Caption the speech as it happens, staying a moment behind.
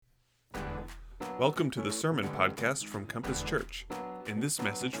Welcome to the Sermon Podcast from Compass Church. In this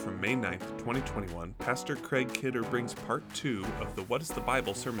message from May 9th, 2021, Pastor Craig Kidder brings part 2 of the What is the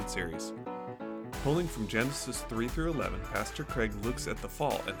Bible sermon series. Pulling from Genesis 3 through 11, Pastor Craig looks at the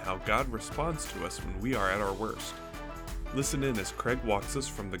fall and how God responds to us when we are at our worst. Listen in as Craig walks us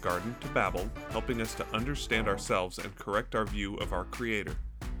from the garden to Babel, helping us to understand ourselves and correct our view of our Creator.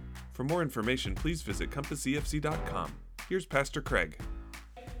 For more information, please visit compassefc.com. Here's Pastor Craig.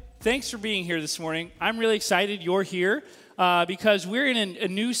 Thanks for being here this morning. I'm really excited you're here because we're in a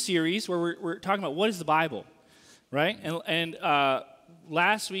new series where we're talking about what is the Bible, right? And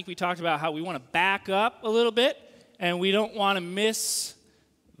last week we talked about how we want to back up a little bit and we don't want to miss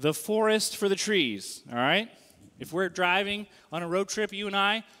the forest for the trees, all right? If we're driving on a road trip, you and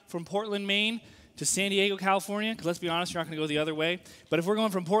I, from Portland, Maine to San Diego, California, because let's be honest, you're not going to go the other way, but if we're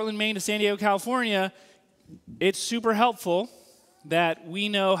going from Portland, Maine to San Diego, California, it's super helpful that we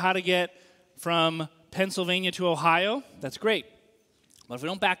know how to get from Pennsylvania to Ohio. That's great. But if we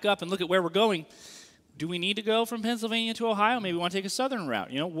don't back up and look at where we're going, do we need to go from Pennsylvania to Ohio? Maybe we want to take a southern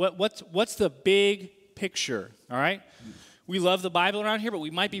route. You know, what's the big picture, all right? We love the Bible around here, but we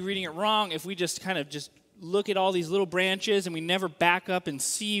might be reading it wrong if we just kind of just look at all these little branches and we never back up and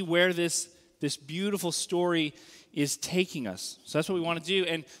see where this beautiful story is taking us. So that's what we want to do.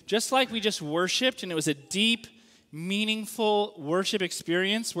 And just like we just worshiped, and it was a deep, meaningful worship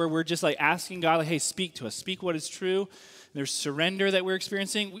experience where we're just like asking God, like, hey, speak to us. Speak what is true. There's surrender that we're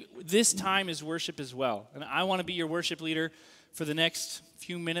experiencing. This time is worship as well. And I want to be your worship leader for the next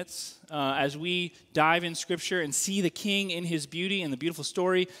few minutes as we dive in Scripture and see the King in his beauty and the beautiful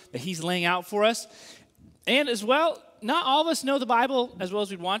story that he's laying out for us. And as well, not all of us know the Bible as well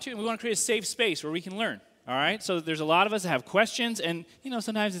as we'd want to, and we want to create a safe space where we can learn. All right, so there's a lot of us that have questions, and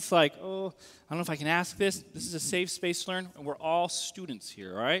sometimes it's like, oh, I don't know if I can ask this. This is a safe space to learn, and we're all students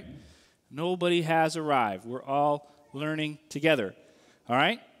here, all right? Nobody has arrived. We're all learning together, all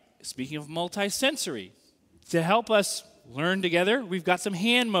right? Speaking of multisensory, to help us learn together, we've got some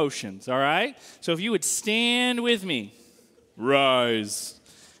hand motions, all right? So if you would stand with me, rise.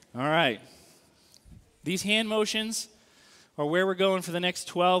 All right. These hand motions are where we're going for the next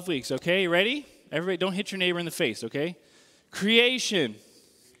 12 weeks, okay? You ready? Everybody, don't hit your neighbor in the face, okay? Creation.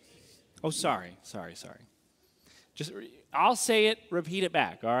 Oh, sorry. Just, I'll say it, repeat it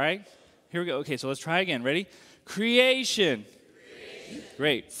back, all right? Here we go. Okay, so let's try again. Ready? Creation.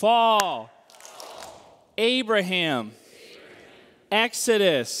 Great. Fall. Abraham.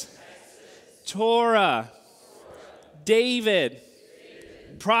 Exodus. Torah. David.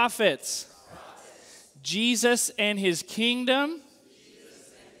 Prophets. Jesus and his kingdom.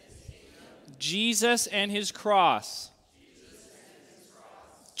 Jesus and his cross.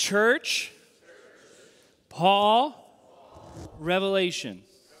 Church. Paul. Revelation.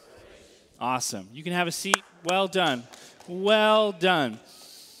 Awesome. You can have a seat. Well done. Well done.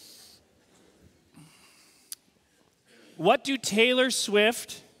 What do Taylor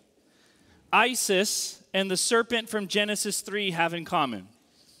Swift, Isis, and the serpent from Genesis 3 have in common?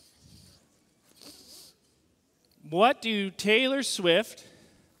 What do Taylor Swift,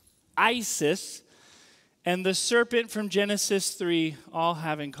 Isis, and the serpent from Genesis 3 all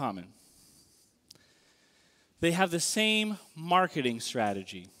have in common? They have the same marketing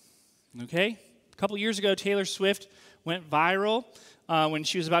strategy, okay? A couple years ago, Taylor Swift went viral when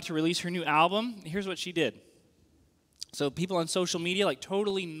she was about to release her new album. Here's what she did. So people on social media, like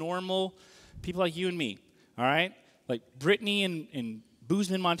totally normal people like you and me, all right? Like Brittany in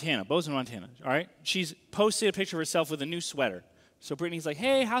Bozeman, Montana, all right? She's posted a picture of herself with a new sweater. So Brittany's like,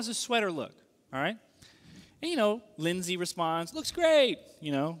 hey, how's this sweater look? All right? And, Lindsay responds, looks great.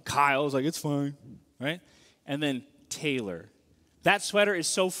 Kyle's like, it's fine, right? And then Taylor, that sweater is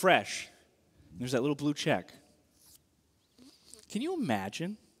so fresh. There's that little blue check. Can you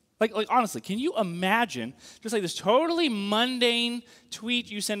imagine? Like honestly, can you imagine just like this totally mundane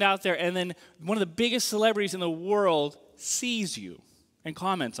tweet you send out there and then one of the biggest celebrities in the world sees you and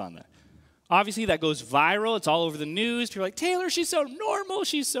comments on that? Obviously, that goes viral. It's all over the news. People are like, Taylor, she's so normal.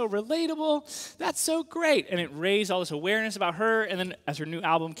 She's so relatable. That's so great. And it raised all this awareness about her. And then as her new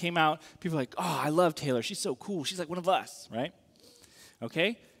album came out, people were like, oh, I love Taylor. She's so cool. She's like one of us, right?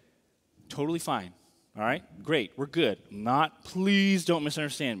 Okay? Totally fine. All right? Great. We're good. Please don't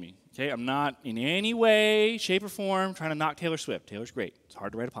misunderstand me. Okay? I'm not in any way, shape, or form trying to knock Taylor Swift. Taylor's great. It's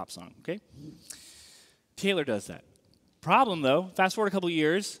hard to write a pop song, okay? Taylor does that. Problem, though, fast forward a couple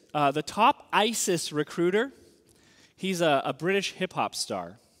years, the top ISIS recruiter, he's a British hip-hop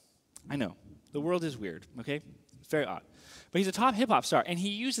star. I know. The world is weird, okay? It's very odd. But he's a top hip-hop star, and he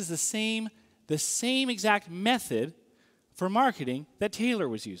uses the same exact method for marketing that Taylor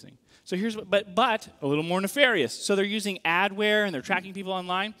was using. So here's what, but a little more nefarious. So they're using adware and they're tracking people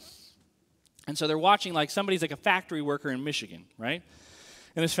online. And so they're watching like somebody's like a factory worker in Michigan, right?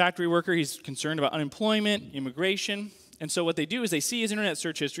 And this factory worker, he's concerned about unemployment, immigration. And so what they do is they see his internet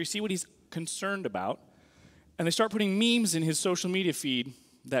search history, see what he's concerned about, and they start putting memes in his social media feed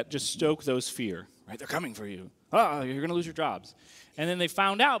that just stoke those fear, right? They're coming for you. Oh, you're going to lose your jobs. And then they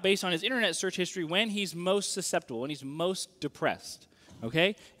found out based on his internet search history when he's most susceptible, when he's most depressed, okay?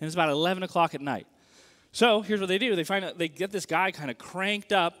 And it's about 11 o'clock at night. So here's what they do. They get this guy kind of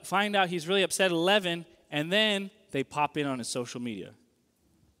cranked up, find out he's really upset at 11, and then they pop in on his social media.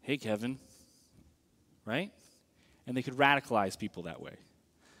 Hey, Kevin, right? And they could radicalize people that way,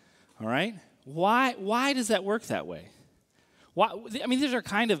 all right? Why does that work that way? Why? I mean, these are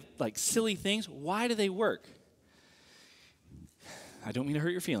kind of like silly things. Why do they work? I don't mean to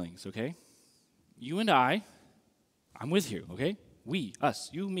hurt your feelings, okay? You and I'm with you, okay? We, us,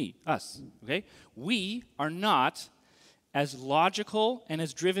 you, me, us, okay? We are not as logical and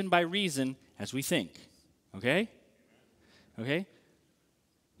as driven by reason as we think, okay? Okay?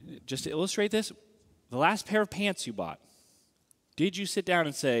 Just to illustrate this, the last pair of pants you bought, did you sit down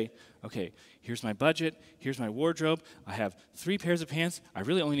and say, okay, here's my budget, here's my wardrobe, I have 3 pairs of pants, I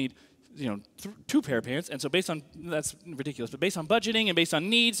really only need 2 pair of pants, and so based on, that's ridiculous, but based on budgeting and based on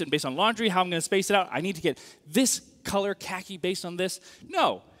needs and based on laundry, how I'm going to space it out, I need to get this color khaki based on this.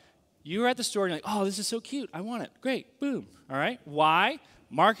 No. You were at the store and you're like, oh, this is so cute, I want it. Great, boom, all right? Why?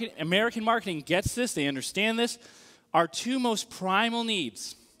 American marketing gets this, they understand this. Our 2 most primal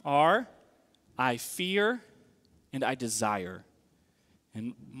needs are I fear and I desire.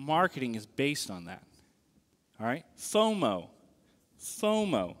 And marketing is based on that. All right? FOMO.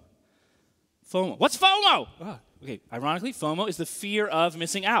 What's FOMO? Oh, okay, ironically, FOMO is the fear of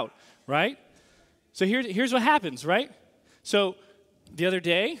missing out, right? So here's what happens, right? So the other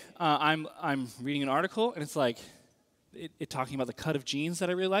day, I'm reading an article, and it's like, it talking about the cut of jeans that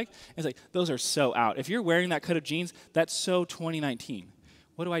I really like. And it's like, those are so out. If you're wearing that cut of jeans, that's so 2019.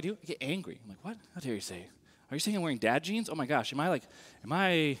 What do? I get angry. I'm like, what? How dare you say? Are you saying I'm wearing dad jeans? Oh my gosh, am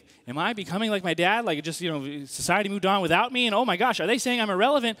I becoming like my dad? Like just, society moved on without me, and oh my gosh, are they saying I'm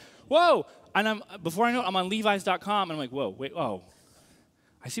irrelevant? Whoa! And before I know it, I'm on Levi's.com, and I'm like, whoa, wait, oh,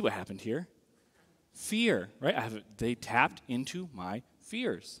 I see what happened here. Fear, right? They tapped into my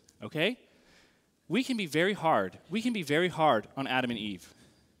fears, okay? We can be very hard. We can be very hard on Adam and Eve,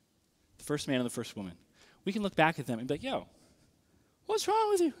 the first man and the first woman. We can look back at them and be like, yo, what's wrong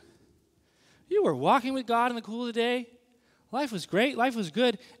with you? You were walking with God in the cool of the day. Life was great. Life was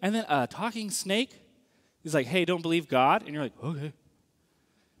good. And then a talking snake is like, hey, don't believe God. And you're like, okay.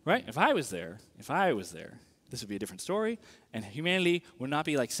 Right? If I was there, this would be a different story, and humanity would not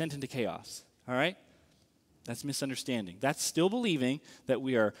be like sent into chaos. All right? That's misunderstanding. That's still believing that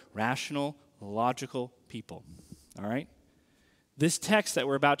we are rational, logical people. All right? This text that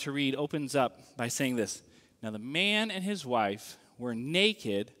we're about to read opens up by saying this. Now, the man and his wife were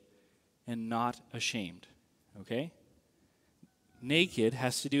naked and not ashamed. Okay? Naked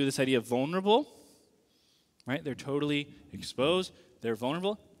has to do with this idea of vulnerable. Right? They're totally exposed. They're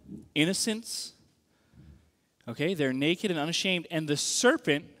vulnerable. Innocence. Okay? They're naked and unashamed. And the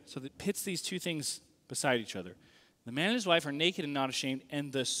serpent, so that pits these 2 things beside each other. The man and his wife are naked and not ashamed,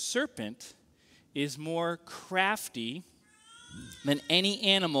 and the serpent is more crafty than any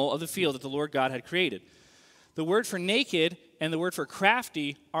animal of the field that the Lord God had created. The word for naked and the word for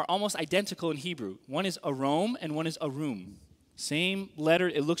crafty are almost identical in Hebrew. One is arom and one is arum. Same letter,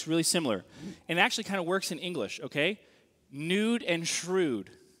 it looks really similar. And it actually kind of works in English, okay? Nude and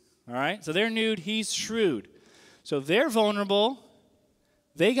shrewd, all right? So they're nude, he's shrewd. So they're vulnerable,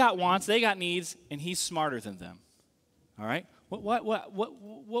 they got wants, they got needs, and he's smarter than them, all right?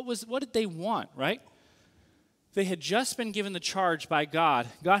 What did they want, right? They had just been given the charge by God.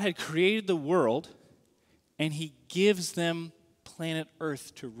 God had created the world, and he gives them planet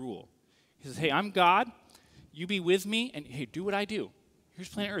Earth to rule. He says, hey, I'm God. You be with me, and hey, do what I do. Here's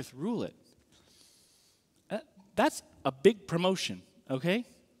planet Earth. Rule it. That's a big promotion, okay?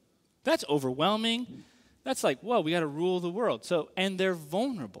 That's overwhelming. That's like, whoa, we got to rule the world. And they're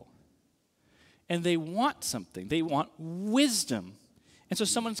vulnerable. And they want something. They want wisdom. And so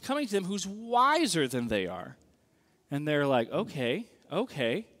someone's coming to them who's wiser than they are. And they're like, okay.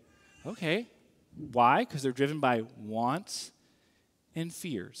 Why? Because they're driven by wants and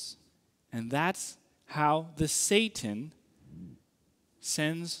fears. And that's how the Satan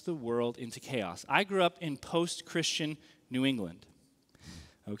sends the world into chaos. I grew up in post-Christian New England,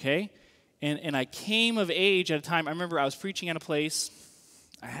 okay? And I came of age at a time, I remember I was preaching at a place.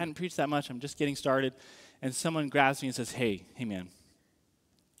 I hadn't preached that much. I'm just getting started. and someone grabs me and says, hey man,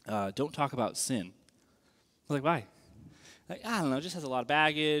 don't talk about sin. I'm like, why? Like, I don't know, it just has a lot of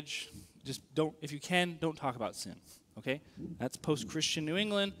baggage. Just if you can, don't talk about sin, okay? That's post-Christian New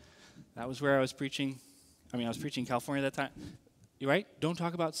England. That was where I was preaching. I was preaching in California at that time. You right? Don't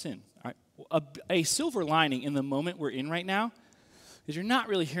talk about sin. All right? A silver lining in the moment we're in right now is you're not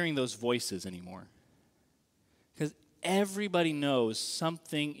really hearing those voices anymore. Because everybody knows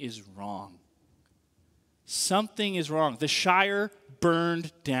something is wrong. Something is wrong. The Shire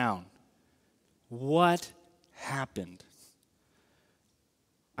burned down. What happened?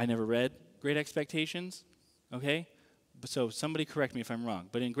 I never read Great Expectations, okay? So somebody correct me if I'm wrong.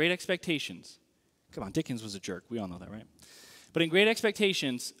 But in Great Expectations, come on, Dickens was a jerk. We all know that, right? But in Great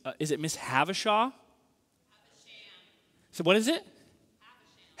Expectations, is it Miss Havisham? Havisham. So what is it?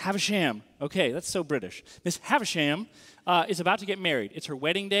 Havisham. Okay, that's so British. Miss Havisham is about to get married. It's her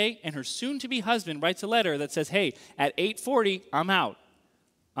wedding day, and her soon-to-be husband writes a letter that says, hey, at 8:40, I'm out.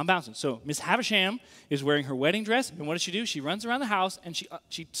 I'm bouncing. So Miss Havisham is wearing her wedding dress, and what does she do? She runs around the house, and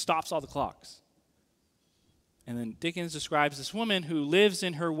she stops all the clocks. And then Dickens describes this woman who lives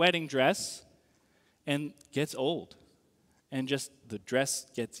in her wedding dress and gets old. And just the dress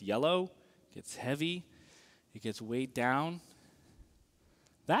gets yellow, gets heavy, it gets weighed down.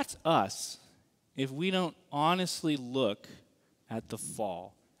 That's us if we don't honestly look at the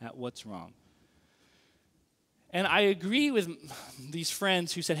fall, at what's wrong. And I agree with these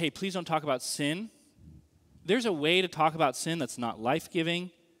friends who said, hey, please don't talk about sin. There's a way to talk about sin that's not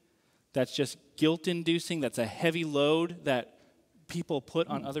life-giving, that's just guilt-inducing, that's a heavy load that people put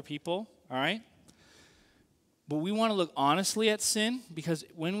on other people, all right? But we want to look honestly at sin, because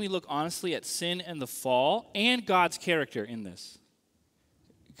when we look honestly at sin and the fall and God's character in this,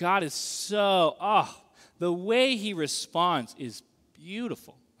 God is the way he responds is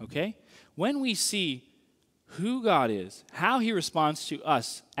beautiful, okay? When we see who God is, how he responds to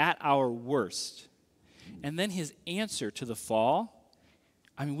us at our worst, and then his answer to the fall,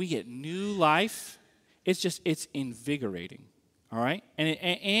 we get new life. It's invigorating, all right? And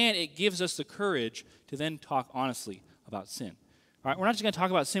it gives us the courage to then talk honestly about sin. All right, we're not just going to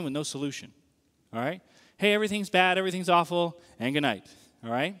talk about sin with no solution, all right? Hey, everything's bad, everything's awful, and good night,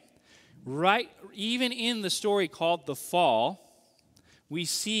 all right? Right, even in the story called The Fall, we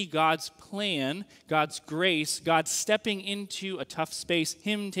see God's plan, God's grace, God stepping into a tough space,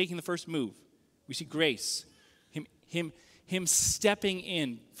 him taking the first move. We see grace, him stepping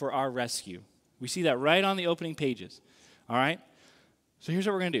in for our rescue. We see that right on the opening pages, all right? So here's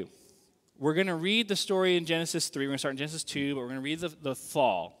what we're going to do. We're going to read the story in Genesis 3. We're going to start in Genesis 2, but we're going to read the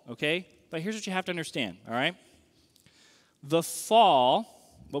fall, okay? But here's what you have to understand, all right? The fall,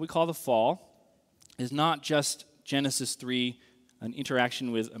 what we call the fall, is not just Genesis 3, an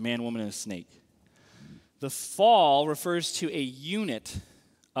interaction with a man, woman, and a snake. The fall refers to a unit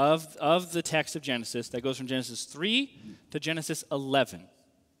of the text of Genesis that goes from Genesis 3 to Genesis 11,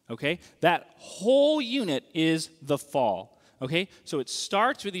 okay? That whole unit is the fall, okay? So it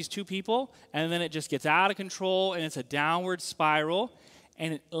starts with these two people, and then it just gets out of control, and it's a downward spiral,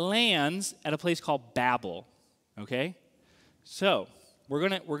 and it lands at a place called Babel, okay? So we're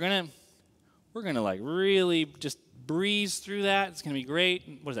gonna like really just breeze through that. It's going to be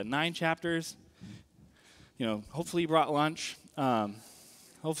great. What is that, 9 chapters? Hopefully you brought lunch.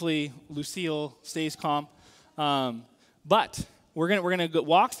 Hopefully Lucille stays calm. But we're going to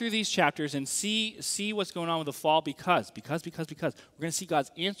walk through these chapters and see what's going on with the fall because we're going to see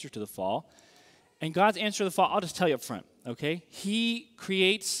God's answer to the fall. And God's answer to the fall, I'll just tell you up front, okay? He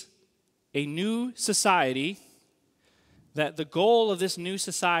creates a new society that the goal of this new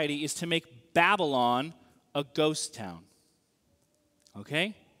society is to make Babylon a ghost town,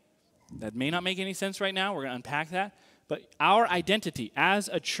 okay? That may not make any sense right now. We're going to unpack that. But our identity as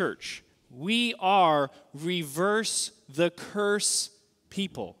a church, we are reverse the curse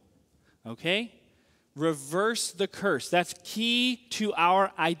people, okay? Reverse the curse. That's key to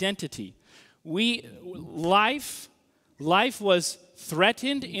our identity. Life was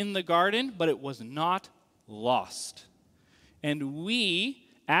threatened in the garden, but it was not lost. And we,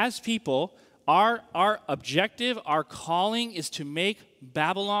 as people, our objective, our calling is to make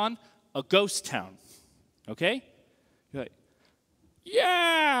Babylon a ghost town, okay? You're like,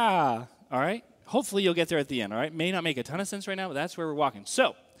 yeah! All right? Hopefully you'll get there at the end, all right? May not make a ton of sense right now, but that's where we're walking.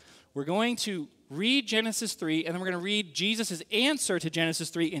 So we're going to read Genesis 3, and then we're going to read Jesus' answer to Genesis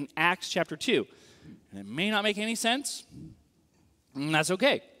 3 in Acts chapter 2. And it may not make any sense, and that's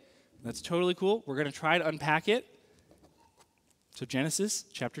okay. That's totally cool. We're going to try to unpack it. So Genesis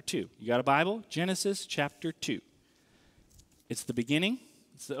chapter 2. You got a Bible? Genesis chapter 2. It's the beginning.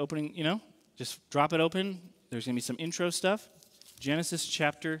 It's the opening, Just drop it open. There's going to be some intro stuff. Genesis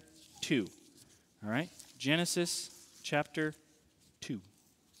chapter 2. All right? Genesis chapter 2.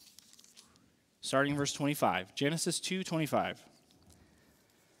 Starting in verse 25. Genesis 2:25.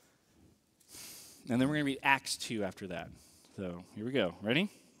 And then we're going to read Acts 2 after that. So here we go. Ready?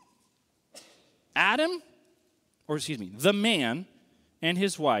 The man and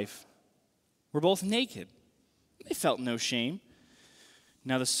his wife were both naked. They felt no shame.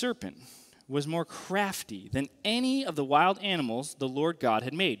 Now the serpent was more crafty than any of the wild animals the Lord God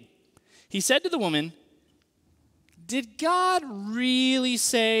had made. He said to the woman, "Did God really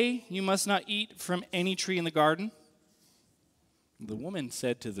say you must not eat from any tree in the garden?" The woman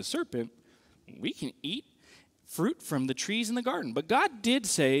said to the serpent, "We can eat fruit from the trees in the garden. But God did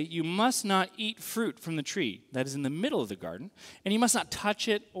say you must not eat fruit from the tree that is in the middle of the garden, and you must not touch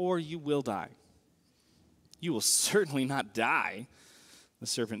it or you will die." "You will certainly not die," the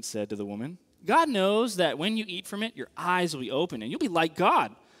serpent said to the woman. "God knows that when you eat from it, your eyes will be opened, and you'll be like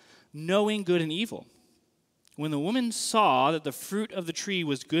God, knowing good and evil." When the woman saw that the fruit of the tree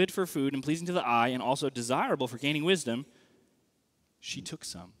was good for food and pleasing to the eye and also desirable for gaining wisdom, she took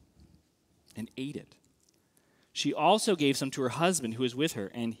some and ate it. She also gave some to her husband who was with her,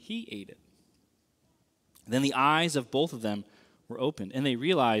 and he ate it. Then the eyes of both of them were opened, and they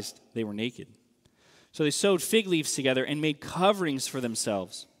realized they were naked. So they sewed fig leaves together and made coverings for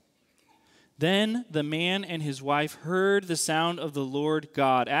themselves. Then the man and his wife heard the sound of the Lord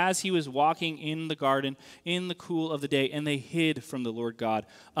God as he was walking in the garden in the cool of the day, and they hid from the Lord God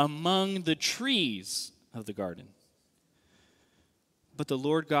among the trees of the garden. But the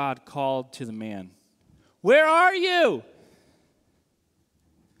Lord God called to the man, "Where are you?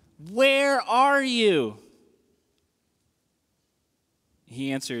 Where are you?"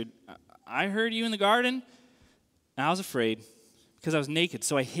 He answered, "I heard you in the garden, and I was afraid because I was naked,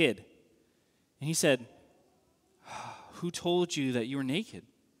 so I hid." And he said, "Who told you that you were naked?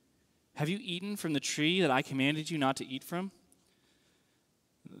 Have you eaten from the tree that I commanded you not to eat from?"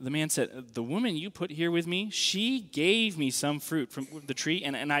 The man said, "The woman you put here with me, she gave me some fruit from the tree,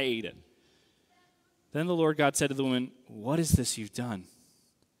 and I ate it." Then the Lord God said to the woman, "What is this you've done?"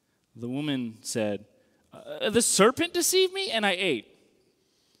 The woman said, "The serpent deceived me, and I ate."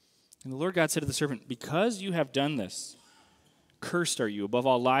 And the Lord God said to the serpent, "Because you have done this, cursed are you above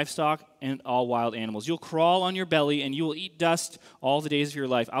all livestock and all wild animals. You'll crawl on your belly, and you will eat dust all the days of your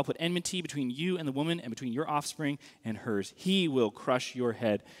life. I'll put enmity between you and the woman, and between your offspring and hers. He will crush your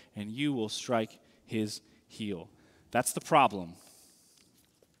head, and you will strike his heel." That's the problem.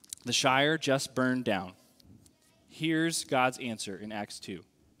 The Shire just burned down. Here's God's answer in Acts 2.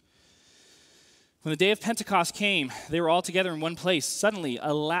 When the day of Pentecost came, they were all together in one place. Suddenly,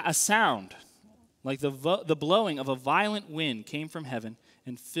 a sound like the blowing of a violent wind came from heaven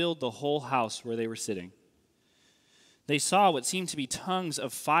and filled the whole house where they were sitting. They saw what seemed to be tongues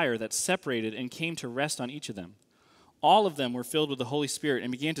of fire that separated and came to rest on each of them. All of them were filled with the Holy Spirit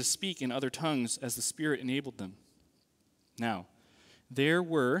and began to speak in other tongues as the Spirit enabled them. Now, there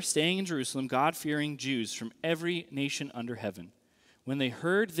were, staying in Jerusalem, God-fearing Jews from every nation under heaven. When they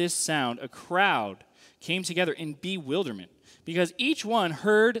heard this sound, a crowd came together in bewilderment, because each one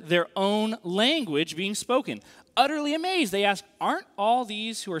heard their own language being spoken. Utterly amazed, they asked, "Aren't all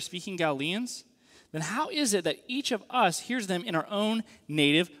these who are speaking Galileans? Then how is it that each of us hears them in our own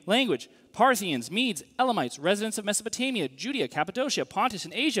native language? Parthians, Medes, Elamites, residents of Mesopotamia, Judea, Cappadocia, Pontus,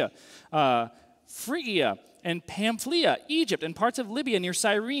 and Asia, Phrygia, and Pamphylia, Egypt, and parts of Libya near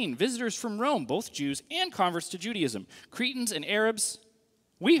Cyrene, visitors from Rome, both Jews and converts to Judaism, Cretans and Arabs.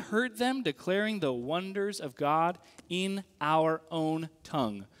 We heard them declaring the wonders of God in our own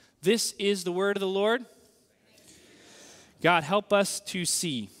tongue." This is the word of the Lord. God, help us to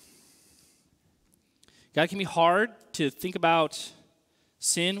see. God, it can be hard to think about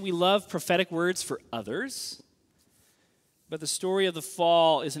sin. We love prophetic words for others. But the story of the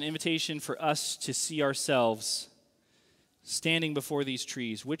fall is an invitation for us to see ourselves standing before these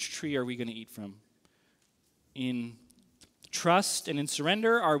trees. Which tree are we going to eat from? In trust and in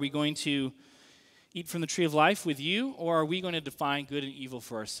surrender, are we going to eat from the tree of life with you, or are we going to define good and evil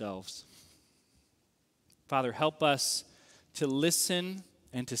for ourselves? Father, help us to listen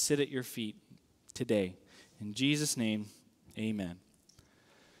and to sit at your feet today. In Jesus' name, amen.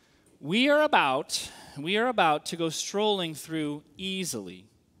 We are about to go strolling through easily,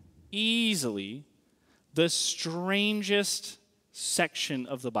 the strangest section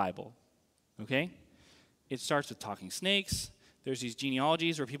of the Bible, okay? It starts with talking snakes. There's these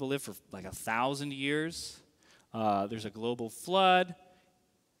genealogies where people live for like 1,000 years. There's a global flood.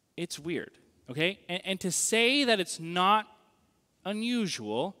 It's weird, okay? And to say that it's not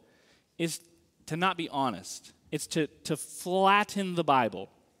unusual is to not be honest. It's to flatten the Bible.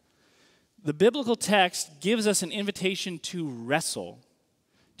 The biblical text gives us an invitation to wrestle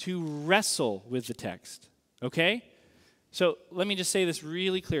with the text, okay? So let me just say this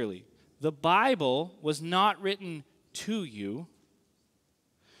really clearly. The Bible was not written to you,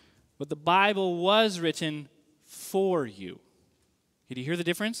 but the Bible was written for you. Did you hear the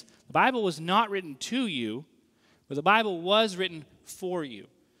difference? The Bible was not written to you, but the Bible was written for you.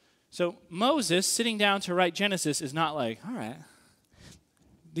 So Moses sitting down to write Genesis is not like, all right,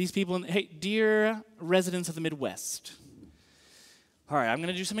 these people, hey, dear residents of the Midwest, all right, I'm going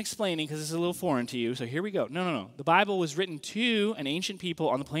to do some explaining because this is a little foreign to you, so here we go. No. The Bible was written to an ancient people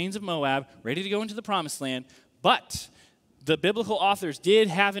on the plains of Moab, ready to go into the promised land, but the biblical authors did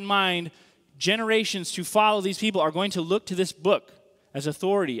have in mind generations to follow these people are going to look to this book as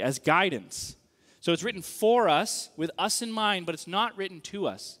authority, as guidance. So it's written for us, with us in mind, but it's not written to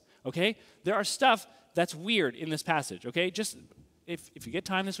us, okay? There are stuff that's weird in this passage, okay? Just, if you get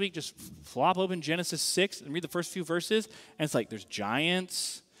time this week, just flop open Genesis 6 and read the first few verses, and it's like there's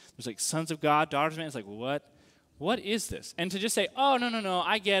giants, there's like sons of God, daughters of man. It's like, what is this? And to just say, oh, no,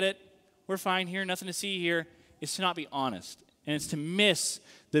 I get it. We're fine here, nothing to see here, is to not be honest. And it's to miss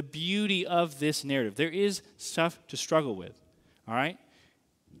the beauty of this narrative. There is stuff to struggle with, all right?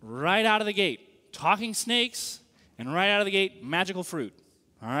 Right out of the gate, talking snakes, and right out of the gate, magical fruit,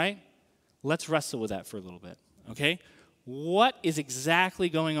 all right? Let's wrestle with that for a little bit, okay? What is exactly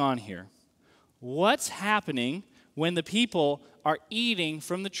going on here? What's happening when the people are eating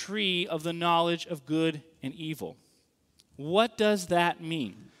from the tree of the knowledge of good and evil? What does that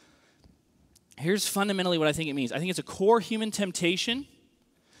mean? Here's fundamentally what I think it means. I think it's a core human temptation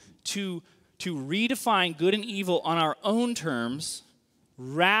to redefine good and evil on our own terms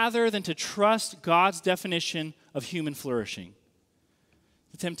rather than to trust God's definition of human flourishing.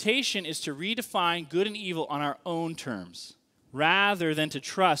 The temptation is to redefine good and evil on our own terms rather than to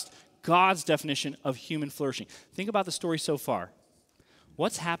trust God's definition of human flourishing. Think about the story so far.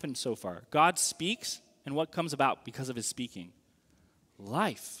 What's happened so far? God speaks, and what comes about because of his speaking?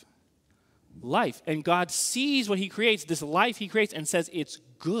 Life. And God sees what he creates, this life he creates, and says it's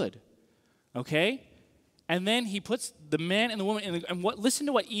good. Okay? And then he puts the man and the woman in listen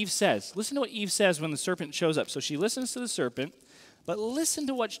to what Eve says. Listen to what Eve says when the serpent shows up. So she listens to the serpent, but listen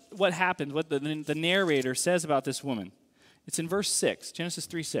to what happened, what the narrator says about this woman. It's in verse 6, Genesis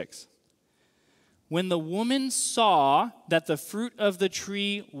 3:6. When the woman saw that the fruit of the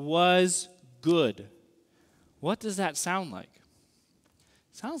tree was good. What does that sound like?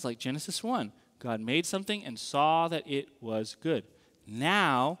 Sounds like Genesis 1. God made something and saw that it was good.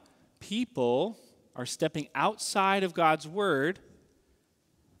 Now, people are stepping outside of God's word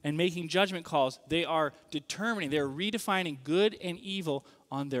and making judgment calls. They are determining, they're redefining good and evil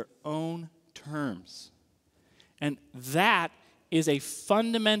on their own terms. And that is a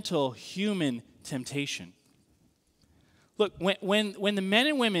fundamental human temptation. Look, when the men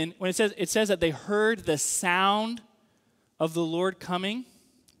and women, when it says that they heard the sound of the Lord coming,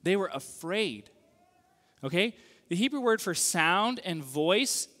 they were afraid. Okay? The Hebrew word for sound and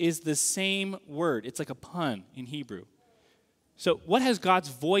voice is the same word. It's like a pun in Hebrew. So what has God's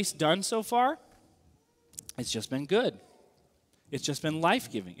voice done so far? It's just been good. It's just been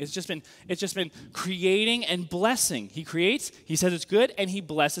life-giving. It's just been creating and blessing. He creates, he says it's good, and he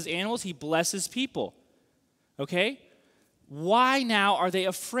blesses animals, he blesses people. Okay? Why now are they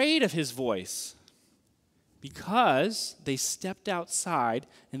afraid of his voice? Because they stepped outside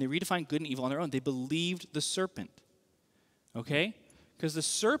and they redefined good and evil on their own. They believed the serpent. Okay? Because the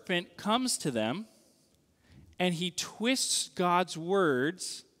serpent comes to them and he twists God's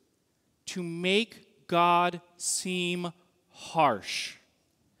words to make God seem harsh.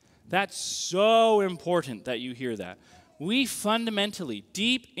 That's so important that you hear that. We fundamentally,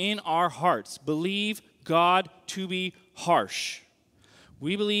 deep in our hearts, believe God to be harsh.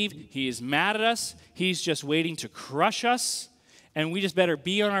 We believe he is mad at us, he's just waiting to crush us, and we just better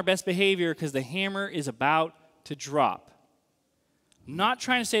be on our best behavior because the hammer is about to drop. I'm not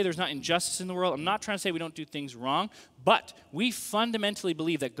trying to say there's not injustice in the world. I'm not trying to say we don't do things wrong, but we fundamentally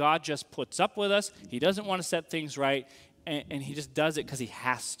believe that God just puts up with us. He doesn't want to set things right, and he just does it because he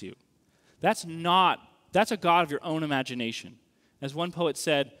has to. That's a God of your own imagination. As one poet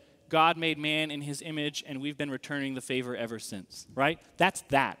said, God made man in his image, and we've been returning the favor ever since, right? That's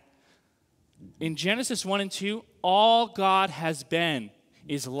that. In Genesis 1 and 2, all God has been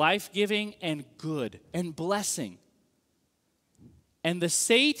is life-giving and good and blessing. And the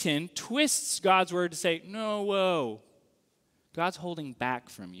Satan twists God's word to say, no, whoa, God's holding back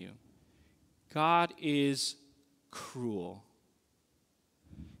from you. God is cruel.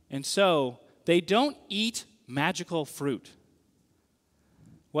 And so they don't eat magical fruit.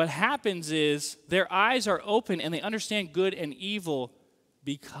 What happens is their eyes are open and they understand good and evil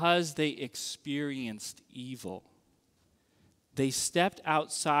because they experienced evil. They stepped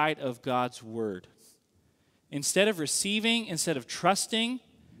outside of God's word. Instead of receiving, instead of trusting,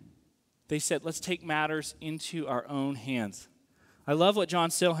 they said, let's take matters into our own hands. I love what John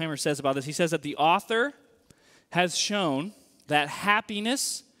Stillhammer says about this. He says that the author has shown that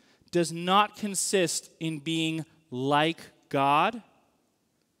happiness does not consist in being like God.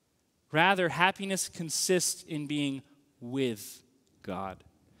 Rather, happiness consists in being with God.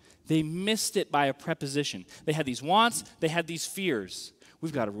 They missed it by a preposition. They had these wants, they had these fears.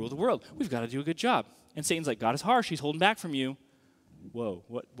 We've got to rule the world. We've got to do a good job. And Satan's like, God is harsh. He's holding back from you. Whoa,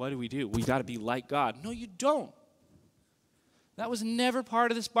 what do? We got to be like God. No, you don't. That was never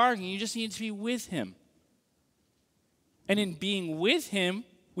part of this bargain. You just need to be with him. And in being with him,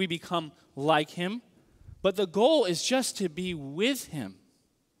 we become like him. But the goal is just to be with him.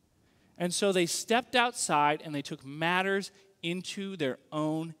 And so they stepped outside and they took matters into their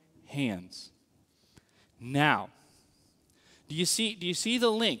own hands. Now, do you see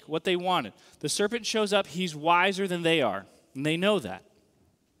the link, what they wanted? The serpent shows up, he's wiser than they are, and they know that.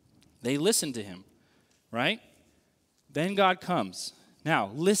 They listen to him, right? Then God comes.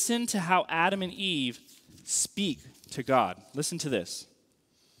 Now, listen to how Adam and Eve speak to God. Listen to this.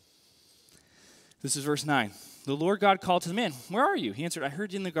 This is verse 9. The Lord God called to the man, where are you? He answered, I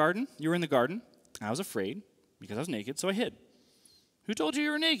heard you in the garden. You were in the garden. I was afraid because I was naked, so I hid. Who told you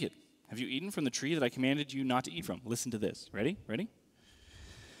were naked? Have you eaten from the tree that I commanded you not to eat from? Listen to this. Ready?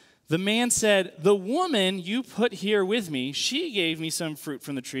 The man said, the woman you put here with me, she gave me some fruit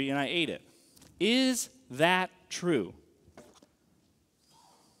from the tree and I ate it. Is that true?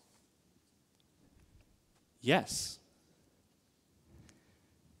 Yes.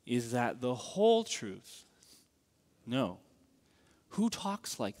 Is that the whole truth? No. Who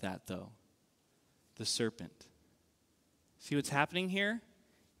talks like that, though? The serpent. See what's happening here?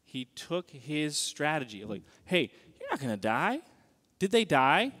 He took his strategy of like, hey, you're not going to die. Did they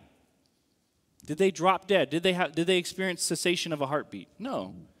die? Did they drop dead? Did they experience cessation of a heartbeat?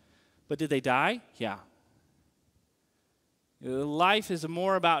 No. But did they die? Yeah. Life is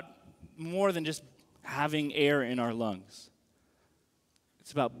more than just having air in our lungs.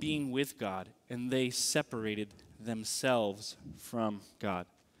 It's about being with God, and they separated themselves from God.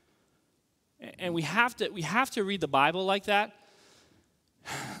 And we have to read the Bible like that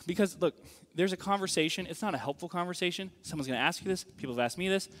because, look, there's a conversation. It's not a helpful conversation. Someone's going to ask you this. People have asked me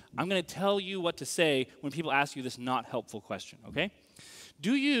this. I'm going to tell you what to say when people ask you this not helpful question, okay?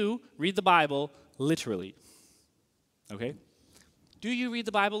 Do you read the Bible literally? Okay? Do you read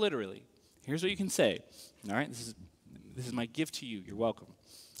the Bible literally? Here's what you can say. All right? This is my gift to you. You're welcome.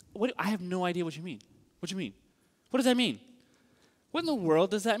 I have no idea what you mean. What do you mean? What does that mean? What in the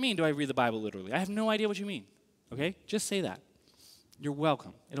world does that mean? Do I read the Bible literally? I have no idea what you mean. Okay? Just say that. You're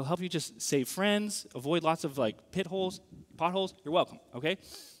welcome. It'll help you just save friends, avoid lots of potholes. You're welcome. Okay?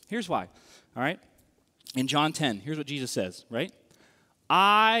 Here's why. All right? In John 10, here's what Jesus says, right?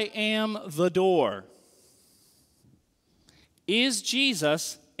 I am the door. Is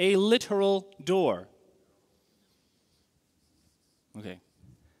Jesus a literal door? Okay.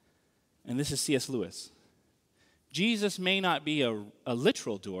 And this is C.S. Lewis. Jesus may not be a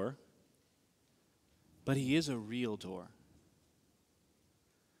literal door, but he is a real door.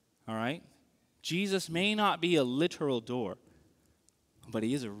 All right? Jesus may not be a literal door, but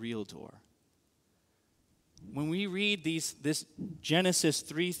he is a real door. When we read this Genesis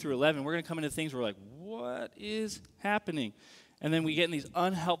 3 through 11, we're going to come into things where we're like, what is happening? And then we get in these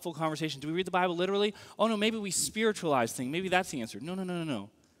unhelpful conversations. Do we read the Bible literally? Oh, no, maybe we spiritualize things. Maybe that's the answer. No.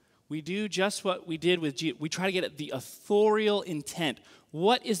 We do just what we did with Jesus. We try to get at the authorial intent.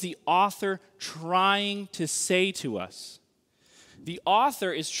 What is the author trying to say to us? The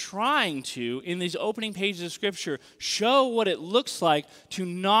author is trying to, in these opening pages of Scripture, show what it looks like to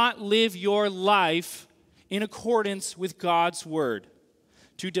not live your life in accordance with God's word,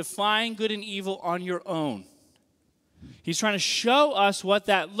 to define good and evil on your own. He's trying to show us what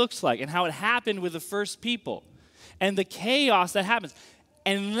that looks like and how it happened with the first people and the chaos that happens.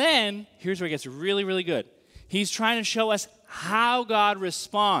 And then, here's where it gets really, really good. He's trying to show us how God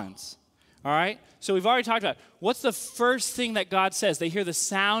responds. All right? So we've already talked about what's the first thing that God says. They hear the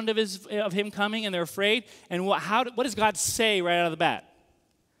sound of him coming and they're afraid. And what does God say right out of the bat?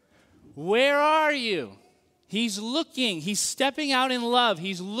 Where are you? He's looking. He's stepping out in love.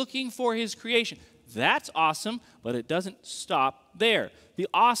 He's looking for his creation. That's awesome, but it doesn't stop there. The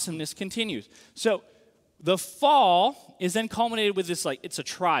awesomeness continues. So the fall is then culminated with this, it's a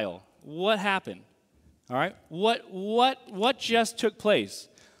trial. What happened? All right? What just took place?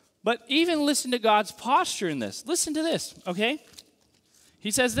 But even listen to God's posture in this. Listen to this, okay?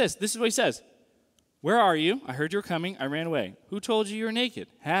 He says this. This is what he says. Where are you? I heard you were coming. I ran away. Who told you were naked?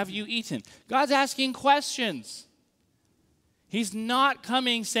 Have you eaten? God's asking questions. He's not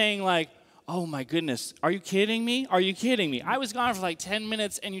coming saying like, oh my goodness, are you kidding me? Are you kidding me? I was gone for like 10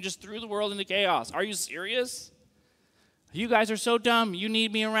 minutes and you just threw the world into chaos. Are you serious? You guys are so dumb. You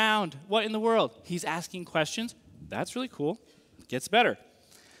need me around. What in the world? He's asking questions. That's really cool. Gets better.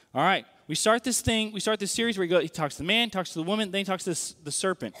 All right. We start this series where he talks to the man, talks to the woman, then he talks to the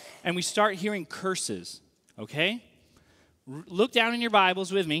serpent. And we start hearing curses, okay? Look down in your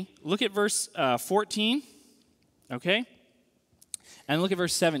Bibles with me. Look at verse 14, okay? And look at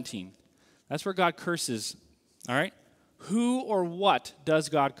verse 17. That's where God curses, all right? Who or what does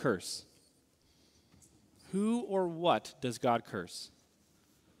God curse? Who or what does God curse?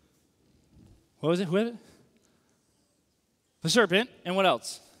 What was it? Who was it? The serpent. And what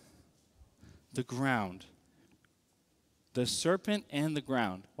else? The ground. The serpent and the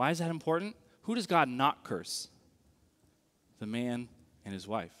ground. Why is that important? Who does God not curse? The man and his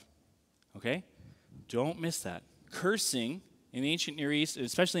wife. Okay? Don't miss that. Cursing in the ancient Near East,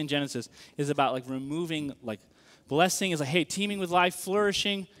 especially in Genesis, is about like removing, like blessing is like, hey, teeming with life,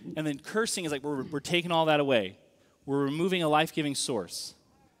 flourishing, and then cursing is like we're taking all that away. We're removing a life-giving source.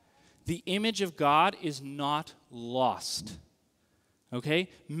 The image of God is not lost. Okay?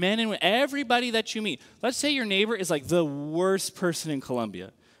 Men and women, everybody that you meet. Let's say your neighbor is like the worst person in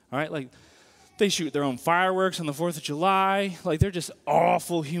Colombia. All right? Like they shoot their own fireworks on the 4th of July. Like they're just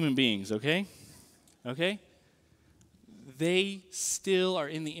awful human beings, okay? Okay? They still are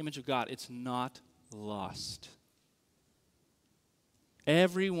in the image of God. It's not lost.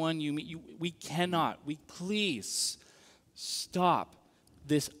 Everyone you meet, we please stop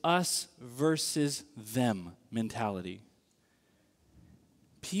this us versus them mentality.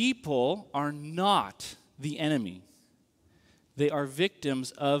 People are not the enemy. They are victims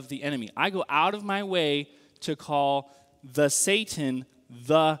of the enemy. I go out of my way to call the Satan,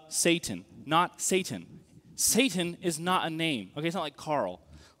 not Satan. Satan is not a name. Okay, it's not like Carl.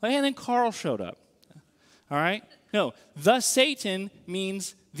 And then Carl showed up. All right? No, the Satan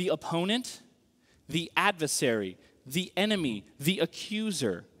means the opponent, the adversary, the enemy, the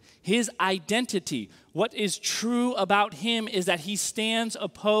accuser. His identity, what is true about him is that he stands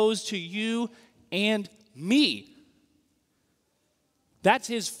opposed to you and me. That's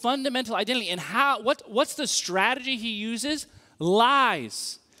his fundamental identity. And what's the strategy he uses?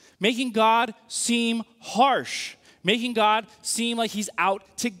 Lies. Making God seem harsh. Making God seem like he's out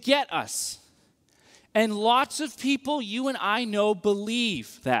to get us. And lots of people you and I know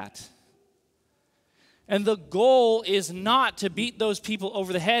believe that. And the goal is not to beat those people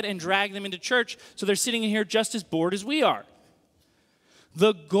over the head and drag them into church so they're sitting in here just as bored as we are.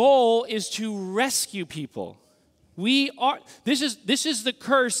 The goal is to rescue people. This is the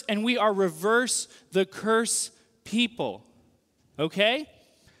curse, and we are reverse the curse people. Okay?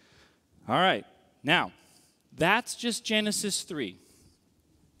 All right. Now, that's just Genesis 3.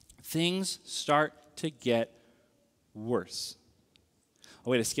 Things start to get worse.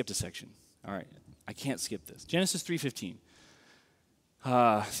 Oh, wait, I skipped a section. All right. I can't skip this. Genesis 3:15.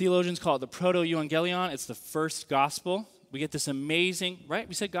 Theologians call it the proto-evangelion. It's the first gospel. We get this amazing, right?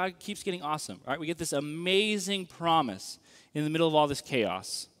 We said God keeps getting awesome, right? We get this amazing promise in the middle of all this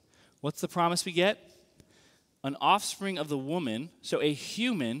chaos. What's the promise we get? An offspring of the woman, so a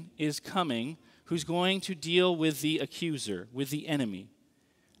human is coming who's going to deal with the accuser, with the enemy.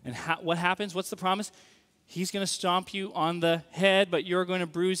 And what happens? What's the promise? He's going to stomp you on the head, but you're going to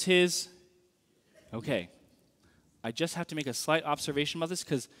bruise his. Okay. I just have to make a slight observation about this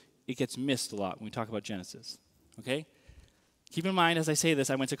because it gets missed a lot when we talk about Genesis. Okay? Keep in mind, as I say this,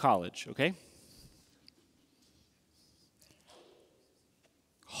 I went to college, okay?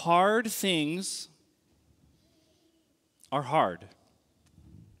 Hard things are hard.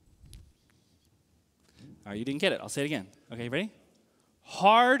 All right, you didn't get it. I'll say it again. Okay, ready?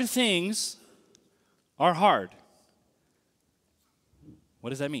 Hard things are hard.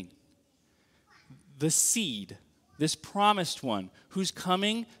 What does that mean? The seed, this promised one, who's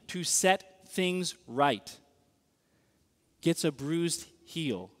coming to set things right, gets a bruised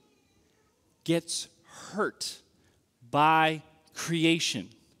heel, gets hurt by creation.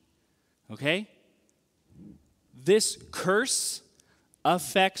 Okay? This curse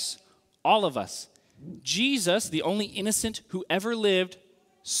affects all of us. Jesus, the only innocent who ever lived,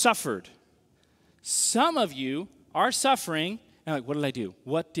 suffered. Some of you are suffering, and like, what did I do?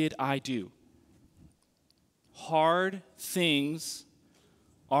 What did I do? Hard things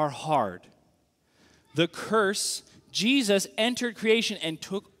are hard. The curse, Jesus entered creation and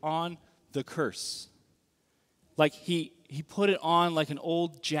took on the curse. Like he put it on like an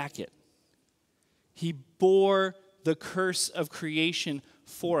old jacket. He bore the curse of creation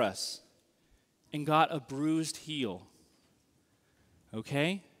for us and got a bruised heel.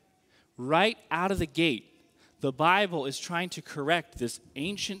 Okay? Right out of the gate, the Bible is trying to correct this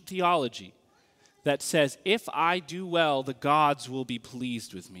ancient theology that says, if I do well, the gods will be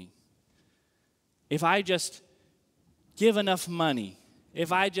pleased with me. If I just give enough money,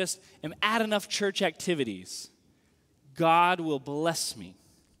 if I just am at enough church activities, God will bless me.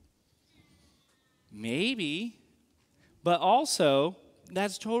 Maybe, but also,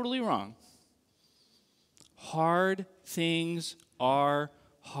 that's totally wrong. Hard things are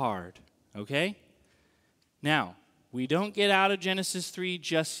hard, okay? Now, we don't get out of Genesis 3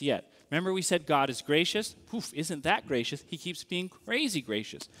 just yet. Remember we said God is gracious? Poof, isn't that gracious? He keeps being crazy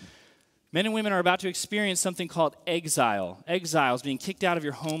gracious. Men and women are about to experience something called exile. Exile is being kicked out of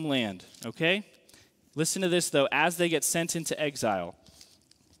your homeland, okay? Listen to this, though, as they get sent into exile.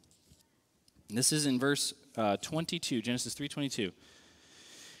 This is in verse 22, Genesis 3:22.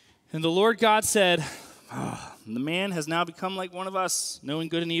 And the Lord God said, the man has now become like one of us, knowing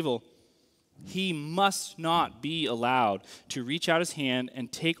good and evil. He must not be allowed to reach out his hand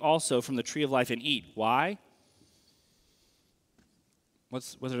and take also from the tree of life and eat. Why?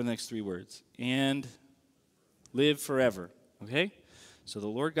 What are the next three words? And live forever. Okay? So the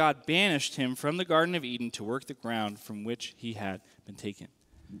Lord God banished him from the Garden of Eden to work the ground from which he had been taken.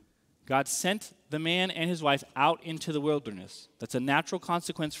 God sent the man and his wife out into the wilderness. That's a natural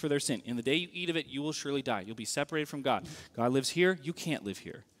consequence for their sin. In the day you eat of it, you will surely die. You'll be separated from God. God lives here. You can't live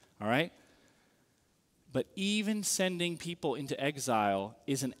here. All right? But even sending people into exile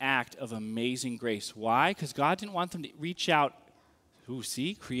is an act of amazing grace. Why? Because God didn't want them to reach out. Ooh,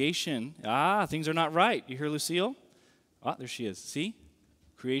 see? Creation. Things are not right. You hear Lucille? There she is. See?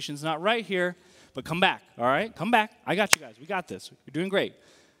 Creation's not right here. But come back, all right? Come back. I got you guys. We got this. You're doing great.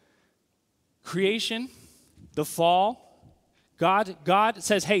 Creation, the fall, God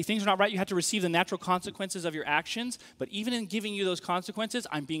says, hey, things are not right. You have to receive the natural consequences of your actions. But even in giving you those consequences,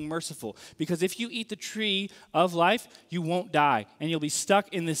 I'm being merciful. Because if you eat the tree of life, you won't die. And you'll be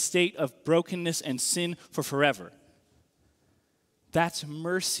stuck in this state of brokenness and sin for forever. That's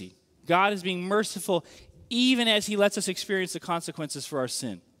mercy. God is being merciful even as he lets us experience the consequences for our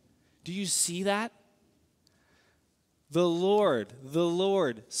sin. Do you see that? The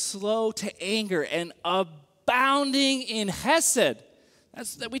Lord, slow to anger and abounding in hesed.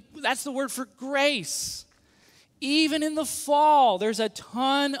 That's the word for grace. Even in the fall, there's a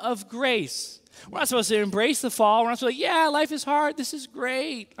ton of grace. We're not supposed to embrace the fall. We're not supposed to yeah, life is hard. This is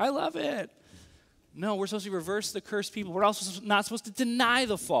great. I love it. No, we're supposed to reverse the cursed people. We're also not supposed to deny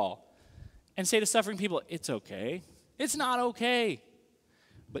the fall and say to suffering people, it's okay. It's not okay.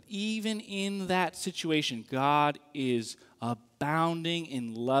 But even in that situation, God is abounding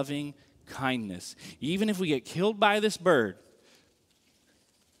in loving kindness. Even if we get killed by this bird.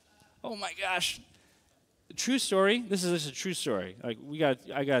 Oh my gosh. True story. This is a true story. Like we got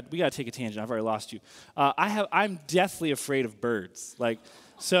to take a tangent. I've already lost you. I'm deathly afraid of birds.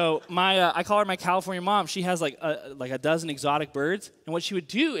 So I call her my California mom. She has like a dozen exotic birds, and what she would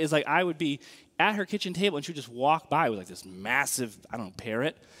do is I would be at her kitchen table, and she would just walk by with this massive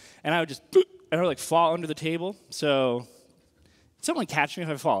parrot, and I would just and I would fall under the table. So someone catch me if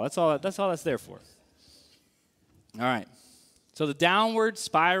I fall. That's all that's there for. All right. So the downward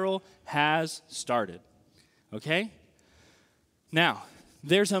spiral has started. Okay? Now,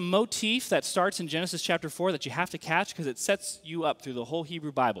 there's a motif that starts in Genesis chapter 4 that you have to catch because it sets you up through the whole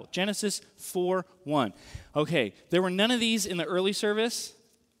Hebrew Bible. Genesis 4:1. Okay, there were none of these in the early service,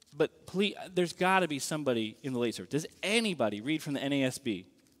 but please, there's got to be somebody in the late service. Does anybody read from the NASB?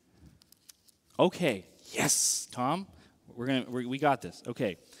 Okay, yes, Tom, we got this.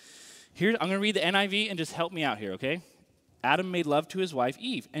 Okay, here I'm going to read the NIV and just help me out here, okay? Adam made love to his wife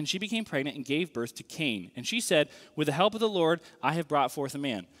Eve, and she became pregnant and gave birth to Cain. And she said, with the help of the Lord, I have brought forth a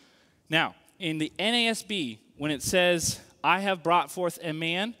man. Now, in the NASB, when it says, I have brought forth a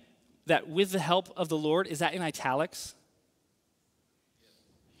man, that with the help of the Lord, is that in italics?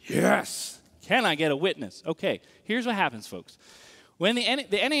 Yes. Can I get a witness? Okay, here's what happens, folks. When the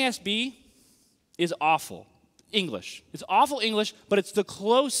NASB is awful English. It's awful English, but it's the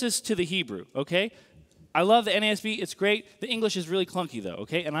closest to the Hebrew, okay? I love the NASB. It's great. The English is really clunky, though,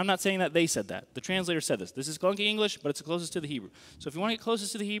 okay? And I'm not saying that they said that. The translator said this. This is clunky English, but it's the closest to the Hebrew. So if you want to get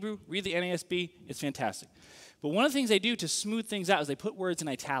closest to the Hebrew, read the NASB. It's fantastic. But one of the things they do to smooth things out is they put words in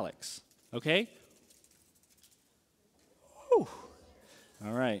italics, okay? Whew.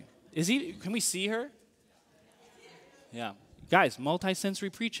 All right. Can we see her? Yeah. Guys, multi-sensory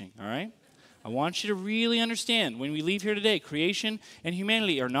preaching, all right? I want you to really understand when we leave here today, creation and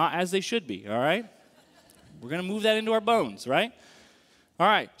humanity are not as they should be, all right? We're going to move that into our bones, right? All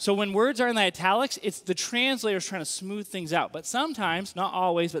right, so when words are in the italics, it's the translators trying to smooth things out. But sometimes, not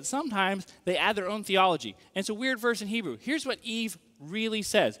always, but sometimes they add their own theology. And it's a weird verse in Hebrew. Here's what Eve really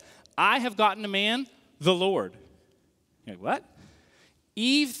says. I have gotten a man, the Lord. You're like, what?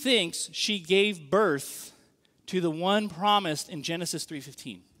 Eve thinks she gave birth to the one promised in Genesis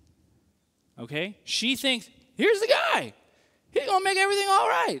 3:15. Okay? She thinks, here's the guy. He's going to make everything all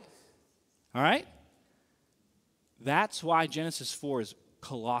right. All right? That's why Genesis 4 is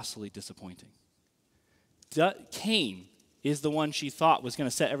colossally disappointing. Cain is the one she thought was going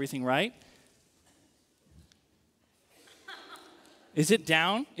to set everything right. Is it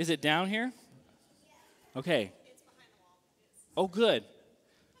down? Is it down here? Okay. It's behind the wall. Oh, good.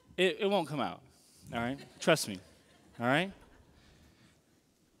 It won't come out. All right? Trust me. All right?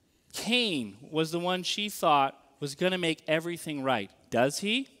 Cain was the one she thought was going to make everything right. Does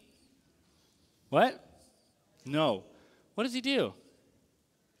he? What? No. What does he do?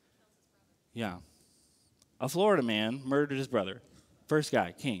 Yeah. A Florida man murdered his brother. First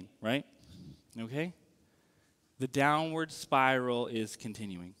guy, Cain, right? Okay? The downward spiral is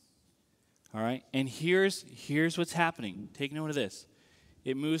continuing. All right? And here's what's happening. Take note of this.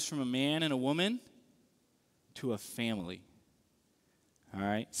 It moves from a man and a woman to a family. All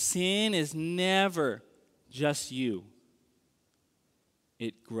right? Sin is never just you.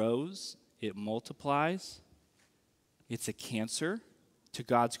 It grows, it multiplies. It's a cancer to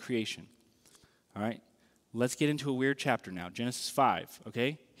God's creation. All right? Let's get into a weird chapter now. Genesis 5,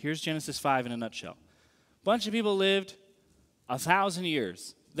 okay? Here's Genesis 5 in a nutshell. A bunch of people lived 1,000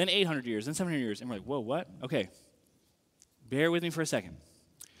 years, then 800 years, then 700 years. And we're like, whoa, what? Okay. Bear with me for a second.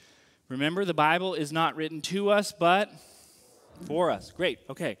 Remember, the Bible is not written to us, but for us. Great.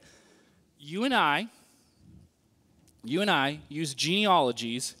 Okay. You and I use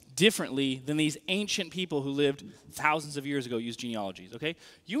genealogies differently than these ancient people who lived thousands of years ago used genealogies, okay?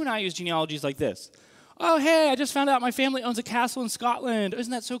 You and I use genealogies like this. Oh, hey, I just found out my family owns a castle in Scotland.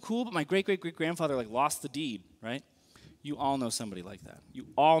 Isn't that so cool? But my great-great-great-grandfather, lost the deed, right? You all know somebody like that. You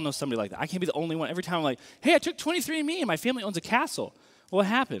all know somebody like that. I can't be the only one. Every time I'm like, hey, I took 23andMe and my family owns a castle. Well, what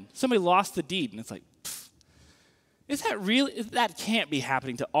happened? Somebody lost the deed. And it's like, pfft. Is that really? That can't be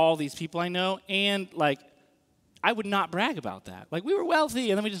happening to all these people I know. And, I would not brag about that. We were wealthy,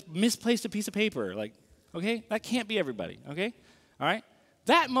 and then we just misplaced a piece of paper. Okay? That can't be everybody, okay? All right?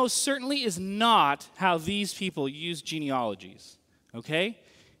 That most certainly is not how these people use genealogies, okay?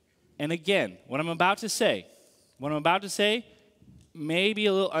 And again, what I'm about to say may be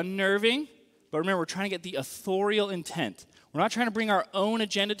a little unnerving, but remember, we're trying to get the authorial intent. We're not trying to bring our own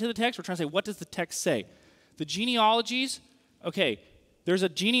agenda to the text. We're trying to say, what does the text say? The genealogies, okay, there's a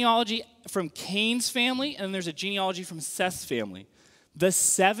genealogy from Cain's family, and there's a genealogy from Seth's family. The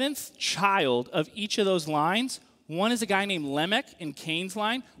seventh child of each of those lines, one is a guy named Lamech in Cain's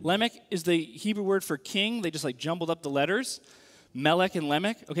line. Lamech is the Hebrew word for king. They just jumbled up the letters. Melech and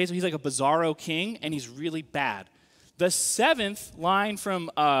Lamech. Okay, so he's like a bizarro king, and he's really bad. The seventh line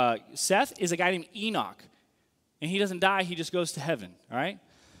from Seth is a guy named Enoch. And he doesn't die, he just goes to heaven, all right?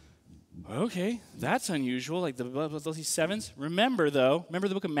 Okay, that's unusual, those sevens. Remember the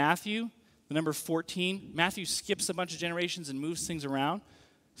book of Matthew, the number 14? Matthew skips a bunch of generations and moves things around.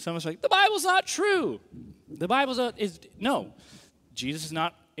 Some of us are like, the Bible's not true. The Bible's no. Jesus is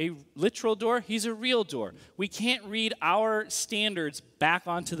not a literal door, he's a real door. We can't read our standards back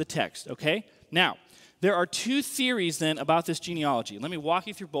onto the text, okay? Now, there are two theories then about this genealogy. Let me walk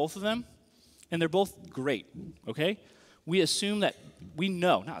you through both of them, and they're both great, okay? We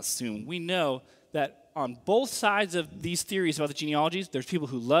know that on both sides of these theories about the genealogies, there's people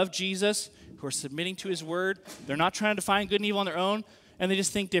who love Jesus, who are submitting to his word. They're not trying to define good and evil on their own, and they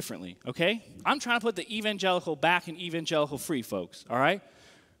just think differently, okay? I'm trying to put the evangelical back in evangelical free, folks, all right?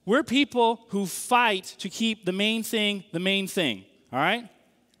 We're people who fight to keep the main thing, all right?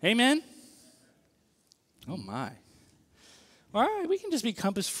 Amen? Oh, my. All right, we can just be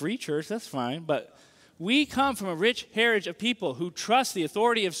Compass Free Church, that's fine, but we come from a rich heritage of people who trust the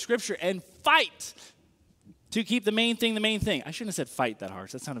authority of Scripture and fight to keep the main thing. I shouldn't have said fight that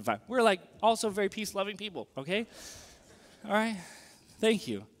harsh. That sounded violent. We're also very peace-loving people, okay? All right? Thank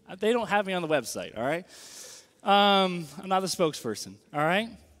you. They don't have me on the website, all right? I'm not the spokesperson, all right?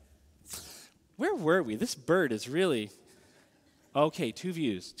 Where were we? This bird is really... Okay, two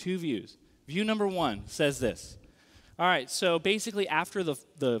views. View number one says this. All right, so basically after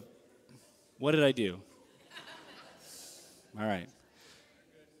the what did I do? All right.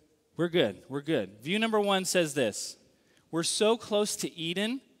 We're good. We're good. View number 1 says this. We're so close to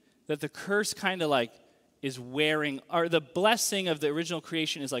Eden that the curse kind of like is wearing, or the blessing of the original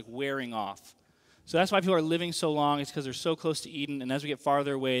creation is like wearing off. So that's why people are living so long. It's because they're so close to Eden, and as we get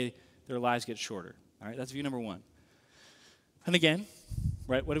farther away, their lives get shorter. All right, that's view number 1. And again,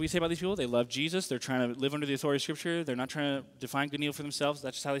 right, what do we say about these people? They love Jesus. They're trying to live under the authority of Scripture. They're not trying to define good and evil for themselves.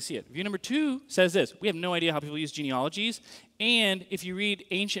 That's just how they see it. View number 2 says this. We have no idea how people use genealogies. And if you read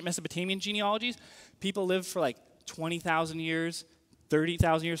ancient Mesopotamian genealogies, people lived for like 20,000 years,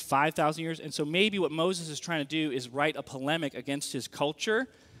 30,000 years, 5,000 years. And so maybe what Moses is trying to do is write a polemic against his culture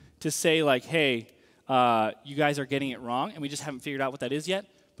to say like, hey, you guys are getting it wrong, and we just haven't figured out what that is yet.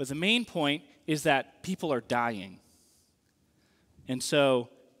 But the main point is that people are dying. And so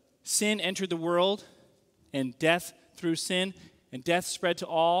sin entered the world, and death through sin, and death spread to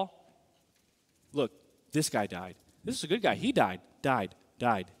all. Look, this guy died. This is a good guy. He died.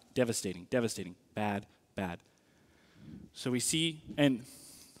 Devastating, bad. So we see, and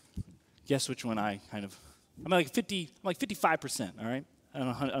guess which one I'm like 55%, all right? On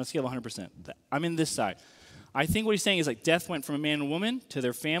a scale of 100%. I'm in this side. I think what he's saying is like death went from a man and woman to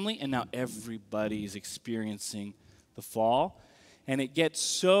their family, and now everybody's experiencing the fall. And it gets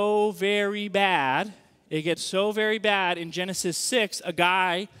so very bad. In Genesis 6, a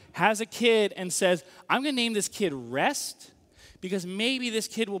guy has a kid and says, I'm going to name this kid Rest because maybe this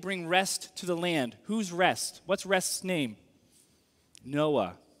kid will bring rest to the land. Who's Rest? What's Rest's name?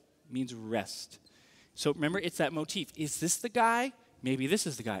 Noah means rest. So remember, it's that motif. Is this the guy? Maybe this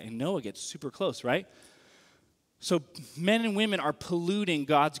is the guy. And Noah gets super close, right? So men and women are polluting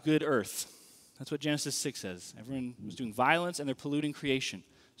God's good earth. That's what Genesis 6 says. Everyone was doing violence, and they're polluting creation.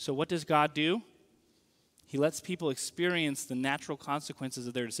 So what does God do? He lets people experience the natural consequences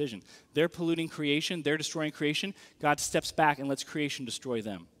of their decision. They're polluting creation. They're destroying creation. God steps back and lets creation destroy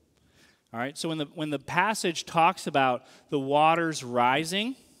them. All right? So when the passage talks about the waters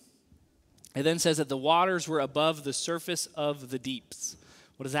rising, it then says that the waters were above the surface of the deeps.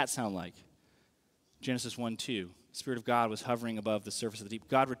 What does that sound like? Genesis 1:2. The Spirit of God was hovering above the surface of the deep.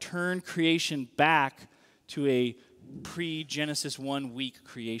 God returned creation back to a pre-Genesis 1 week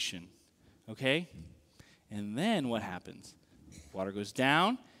creation. Okay? And then what happens? Water goes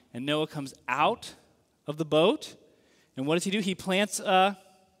down, and Noah comes out of the boat. And what does he do? He plants a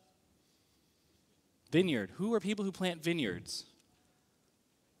vineyard. Who are people who plant vineyards?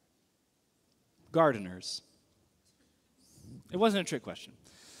 Gardeners. It wasn't a trick question.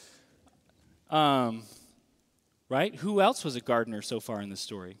 Right? Who else was a gardener so far in this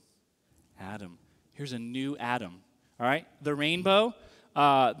story? Adam. Here's a new Adam. All right? The rainbow,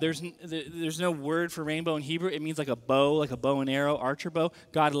 there's no word for rainbow in Hebrew. It means like a bow and arrow, archer bow.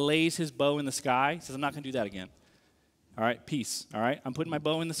 God lays his bow in the sky. He says, I'm not going to do that again. All right? Peace. All right? I'm putting my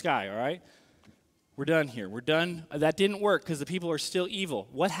bow in the sky. All right? We're done here. We're done. That didn't work because the people are still evil.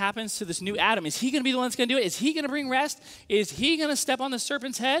 What happens to this new Adam? Is he going to be the one that's going to do it? Is he going to bring rest? Is he going to step on the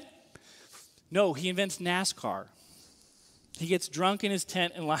serpent's head? No, he invents NASCAR. He gets drunk in his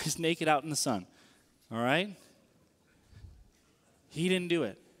tent and lies naked out in the sun. All right? He didn't do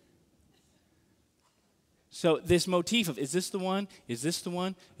it. So this motif of, is this the one? Is this the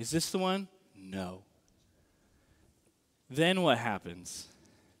one? Is this the one? No. Then what happens?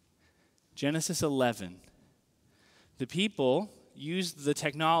 Genesis 11. The people use the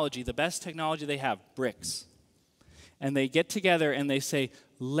technology, the best technology they have, bricks. And they get together and they say,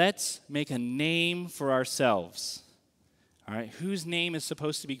 let's make a name for ourselves. All right, whose name is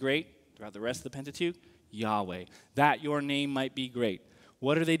supposed to be great throughout the rest of the Pentateuch? Yahweh. That your name might be great.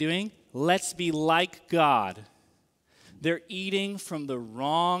 What are they doing? Let's be like God. They're eating from the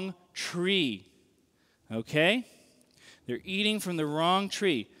wrong tree. Okay? They're eating from the wrong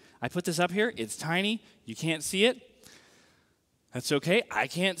tree. I put this up here. It's tiny. You can't see it. That's okay. I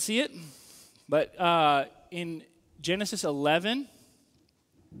can't see it. But in Genesis 11,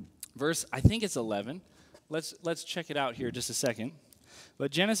 I think it's 11. Let's check it out here just a second. But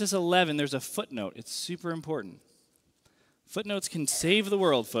Genesis 11, there's a footnote. It's super important. Footnotes can save the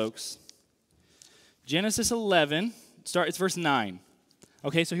world, folks. Genesis 11, it's verse 9.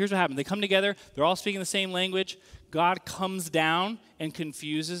 Okay, so here's what happened. They come together. They're all speaking the same language. God comes down and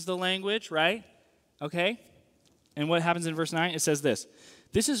confuses the language, right? Okay? And what happens in verse 9? It says this.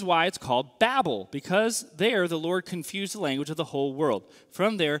 This is why it's called Babel, because there the Lord confused the language of the whole world.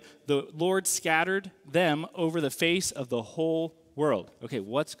 From there, the Lord scattered them over the face of the whole world. Okay,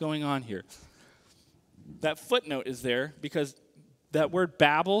 what's going on here? That footnote is there because that word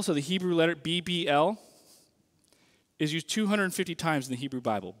Babel, so the Hebrew letter BBL, is used 250 times in the Hebrew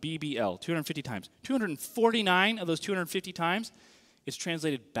Bible. BBL, 250 times. 249 of those 250 times it's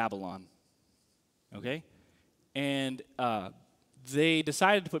translated Babylon. Okay? And they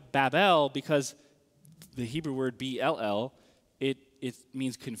decided to put Babel because the Hebrew word B-L-L, it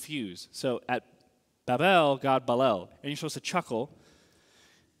means confuse. So at Babel, God Balel. And you're supposed to chuckle.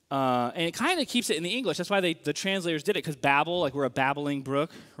 And it kind of keeps it in the English. That's why the translators did it, because Babel, like we're a babbling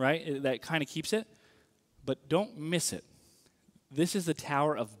brook, right? That kind of keeps it. But don't miss it. This is the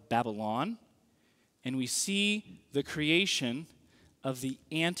Tower of Babylon, and we see the creation of the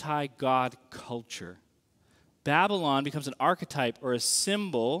anti-God culture. Babylon becomes an archetype or a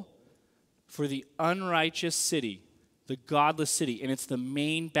symbol for the unrighteous city, the godless city, and it's the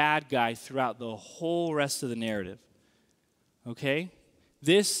main bad guy throughout the whole rest of the narrative. Okay?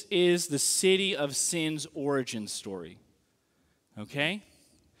 This is the city of sin's origin story. Okay?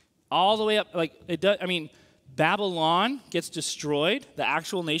 All the way up, like, it does, I mean, Babylon gets destroyed. The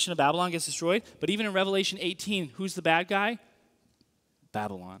actual nation of Babylon gets destroyed. But even in Revelation 18, who's the bad guy?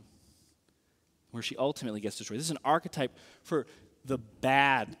 Babylon, where she ultimately gets destroyed. This is an archetype for the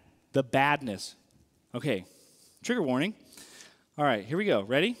badness. Okay, trigger warning. All right, here we go.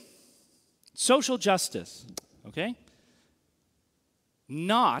 Ready? Social justice, okay?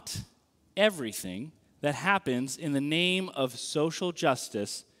 Not everything that happens in the name of social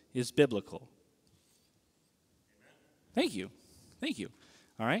justice is biblical. Thank you. Thank you.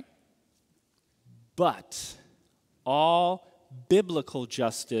 All right? But all biblical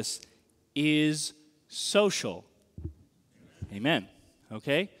justice is social. Amen.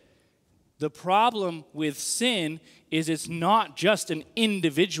 Okay? The problem with sin is it's not just an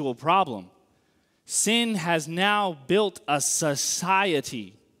individual problem. Sin has now built a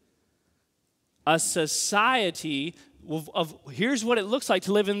society. A society of here's what it looks like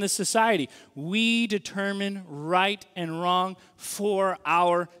to live in this society. We determine right and wrong for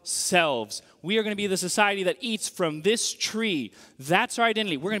ourselves. We are going to be the society that eats from this tree. That's our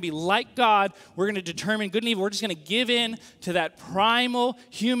identity. We're going to be like God. We're going to determine good and evil. We're just going to give in to that primal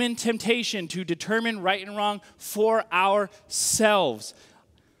human temptation to determine right and wrong for ourselves.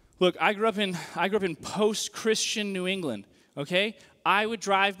 Look, I grew up in post-Christian New England, okay? I would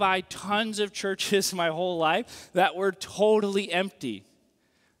drive by tons of churches my whole life that were totally empty.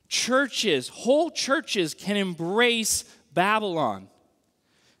 Whole churches can embrace Babylon.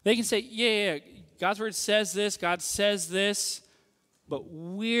 They can say, yeah, God's word says this, God says this, but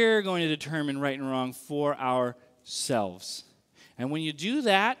we're going to determine right and wrong for ourselves. And when you do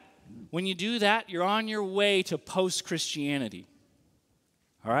that, you're on your way to post-Christianity.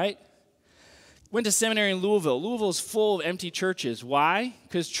 All right? Went to seminary in Louisville. Louisville's full of empty churches. Why?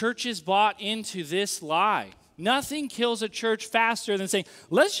 Because churches bought into this lie. Nothing kills a church faster than saying,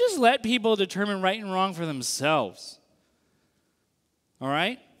 let's just let people determine right and wrong for themselves. All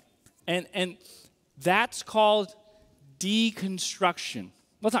right? And that's called deconstruction.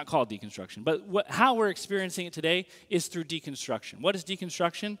 Well, it's not called deconstruction, but how we're experiencing it today is through deconstruction. What is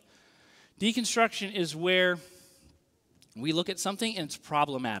deconstruction? Deconstruction is where we look at something and it's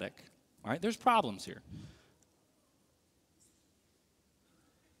problematic. All right, there's problems here.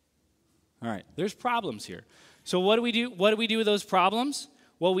 All right, there's problems here. So what do we do? What do we do with those problems?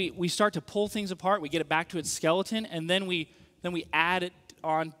 Well, we start to pull things apart. We get it back to its skeleton, and then we add it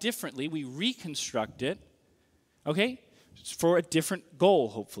on differently. We reconstruct it, okay, for a different goal,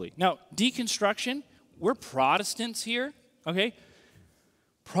 hopefully. Now, deconstruction, we're Protestants here, okay?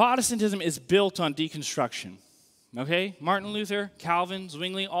 Protestantism is built on deconstruction. Okay, Martin Luther, Calvin,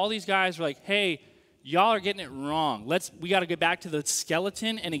 Zwingli, all these guys were like, hey, y'all are getting it wrong. We got to get back to the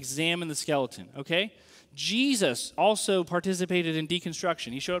skeleton and examine the skeleton, okay? Jesus also participated in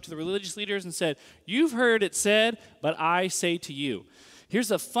deconstruction. He showed up to the religious leaders and said, you've heard it said, but I say to you. Here's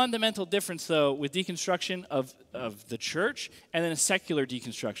the fundamental difference, though, with deconstruction of the church and then a secular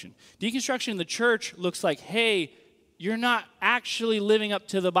deconstruction. Deconstruction in the church looks like, hey, you're not actually living up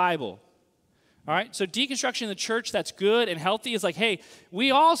to the Bible. All right, so deconstruction in the church that's good and healthy is like, hey,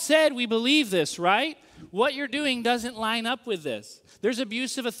 we all said we believe this, right? What you're doing doesn't line up with this. There's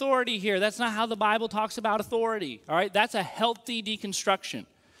abuse of authority here. That's not how the Bible talks about authority, all right? That's a healthy deconstruction.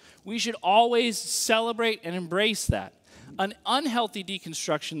 We should always celebrate and embrace that. An unhealthy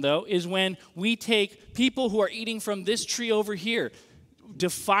deconstruction, though, is when we take people who are eating from this tree over here,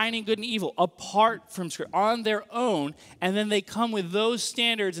 defining good and evil apart from Scripture on their own, and then they come with those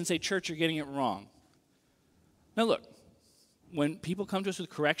standards and say, church, you're getting it wrong. Now look, when people come to us with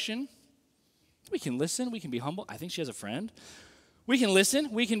correction, we can listen, we can be humble. I think she has a friend. We can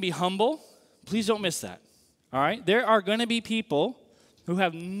listen, we can be humble. Please don't miss that. All right? There are going to be people who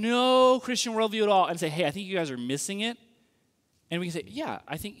have no Christian worldview at all and say, hey, I think you guys are missing it. And we can say, yeah,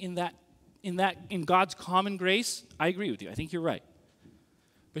 I think in God's common grace, I agree with you. I think you're right.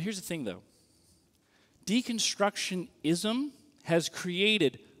 But here's the thing, though. Deconstructionism has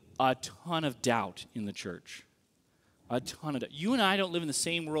created a ton of doubt in the church. A ton of doubt. You and I don't live in the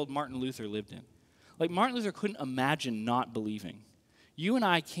same world Martin Luther lived in. Like, Martin Luther couldn't imagine not believing. You and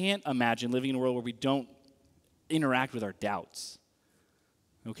I can't imagine living in a world where we don't interact with our doubts.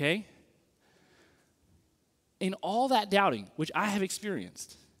 Okay? In all that doubting, which I have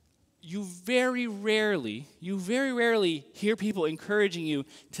experienced, you very rarely hear people encouraging you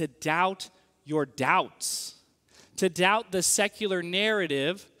to doubt your doubts, to doubt the secular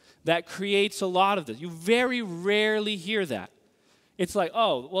narrative that creates a lot of this. You very rarely hear that. It's like,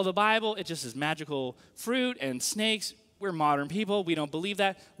 oh, well, the Bible, it just is magical fruit and snakes. We're modern people. We don't believe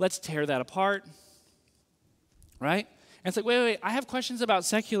that. Let's tear that apart. Right? And it's like, wait, I have questions about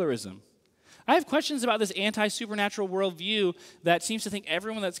secularism. I have questions about this anti-supernatural worldview that seems to think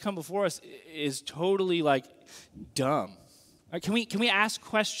everyone that's come before us is totally, like, dumb. Right, can we ask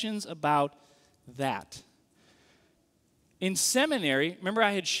questions about that? In seminary, remember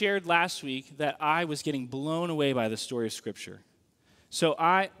I had shared last week that I was getting blown away by the story of Scripture. So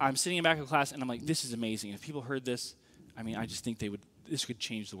I'm sitting in back of class, and I'm like, this is amazing. If people heard this, I mean, I just think this could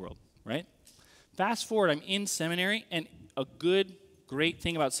change the world, right? Fast forward, I'm in seminary, and a great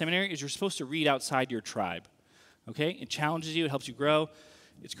thing about seminary is you're supposed to read outside your tribe, okay? It challenges you. It helps you grow.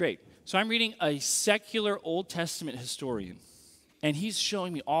 It's great. So I'm reading a secular Old Testament historian, and he's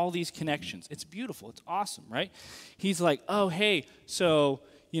showing me all these connections. It's beautiful. It's awesome, right? He's like, oh, hey, so,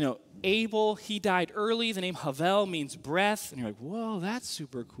 Abel, he died early. The name Havel means breath. And you're like, whoa, that's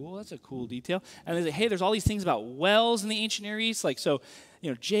super cool. That's a cool detail. And they say, hey, there's all these things about wells in the ancient Near East. Like, so,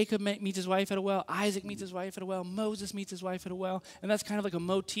 Jacob meets his wife at a well. Isaac meets his wife at a well. Moses meets his wife at a well. And that's kind of like a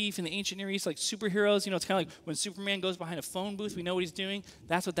motif in the ancient Near East, like superheroes. It's kind of like when Superman goes behind a phone booth, we know what he's doing.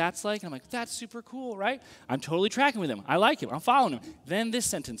 That's what that's like. And I'm like, that's super cool, right? I'm totally tracking with him. I like him. I'm following him. Then this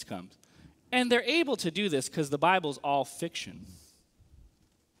sentence comes. And they're able to do this because the Bible's all fiction.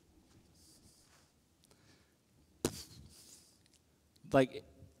 Like,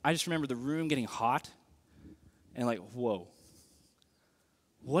 I just remember the room getting hot and like, whoa.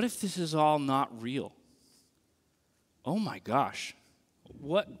 What if this is all not real? Oh my gosh.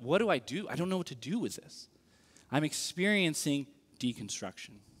 What do I do? I don't know what to do with this. I'm experiencing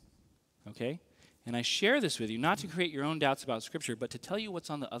deconstruction. Okay? And I share this with you not to create your own doubts about Scripture, but to tell you what's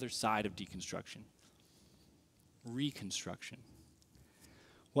on the other side of deconstruction. Reconstruction.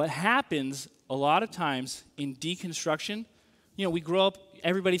 What happens a lot of times in deconstruction, we grow up,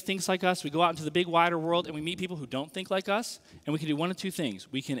 everybody thinks like us, we go out into the big wider world and we meet people who don't think like us, and we can do one of two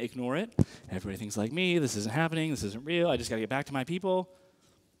things. We can ignore it. Everybody thinks like me, this isn't happening, this isn't real, I just got to get back to my people.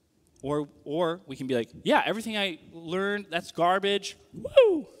 Or we can be like, yeah, everything I learned, that's garbage.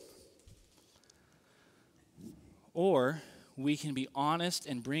 Woo! Or we can be honest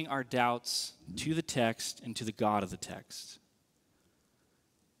and bring our doubts to the text and to the God of the text.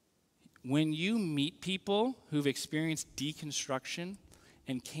 When you meet people who've experienced deconstruction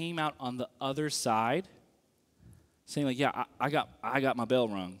and came out on the other side, saying like, yeah, I got my bell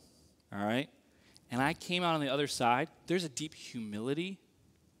rung, all right? And I came out on the other side, there's a deep humility.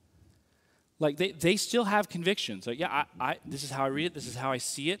 Like, they still have convictions. Like, yeah, this is how I read it, this is how I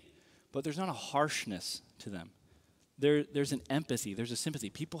see it, but there's not a harshness to them. There's an empathy, there's a sympathy.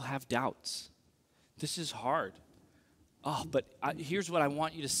 People have doubts. This is hard. Oh, but here's what I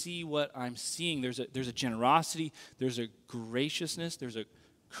want you to see what I'm seeing. There's a generosity, there's a graciousness, there's a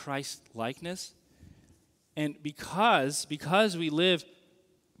Christ-likeness. And because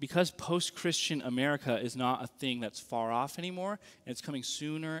post-Christian America is not a thing that's far off anymore, and it's coming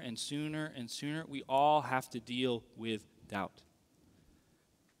sooner and sooner and sooner, we all have to deal with doubt.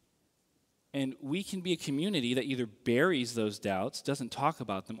 And we can be a community that either buries those doubts, doesn't talk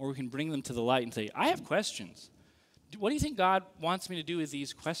about them, or we can bring them to the light and say, I have questions. What do you think God wants me to do with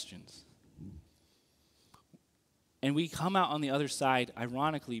these questions? And we come out on the other side,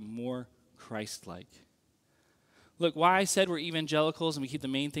 ironically, more Christ-like. Look, why I said we're evangelicals and we keep the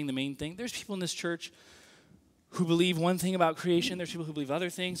main thing. There's people in this church who believe one thing about creation. There's people who believe other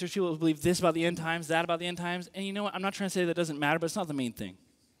things. There's people who believe this about the end times, that about the end times. And you know what? I'm not trying to say that doesn't matter, but it's not the main thing.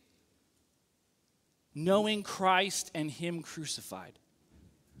 Knowing Christ and Him crucified.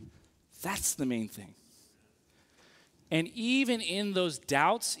 That's the main thing. And even in those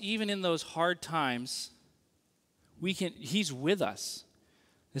doubts, even in those hard times, He's with us.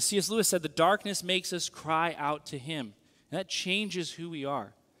 As C.S. Lewis said, the darkness makes us cry out to Him. And that changes who we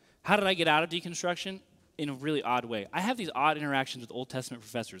are. How did I get out of deconstruction? In a really odd way. I have these odd interactions with Old Testament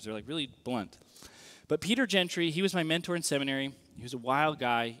professors. They're like really blunt. But Peter Gentry, he was my mentor in seminary. He was a wild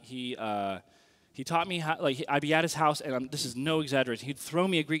guy. He He taught me how, like, I'd be at his house, and this is no exaggeration. He'd throw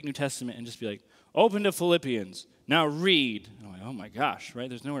me a Greek New Testament and just be like, open to Philippians. Now read. And I'm like, oh my gosh, right?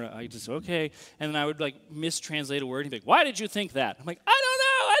 There's nowhere I just, okay. And then I would like mistranslate a word. He'd be like, why did you think that? I'm like, I don't know.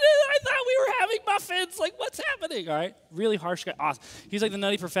 I thought we were having muffins. Like, what's happening? All right. Really harsh guy. Awesome. He's like the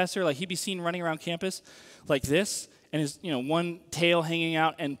nutty professor. Like, he'd be seen running around campus like this, and his, one tail hanging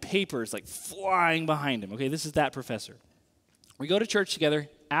out and papers like flying behind him. Okay, this is that professor. We go to church together.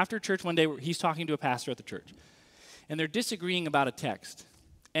 After church one day, he's talking to a pastor at the church, and they're disagreeing about a text.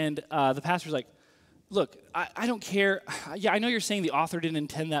 And the pastor's like, look, I don't care. Yeah, I know you're saying the author didn't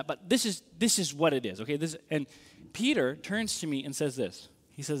intend that, but this is what it is, okay? And Peter turns to me and says this.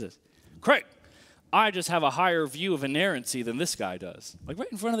 He says this, Craig, I just have a higher view of inerrancy than this guy does. Like right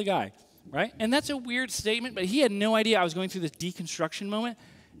in front of the guy, right? And that's a weird statement, but he had no idea I was going through this deconstruction moment,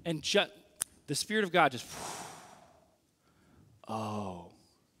 and the Spirit of God just, I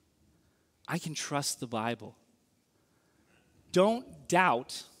can trust the Bible. Don't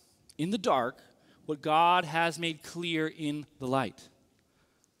doubt in the dark what God has made clear in the light.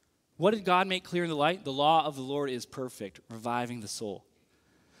 What did God make clear in the light? The law of the Lord is perfect, reviving the soul.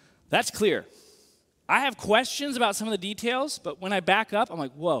 That's clear. I have questions about some of the details, but when I back up, I'm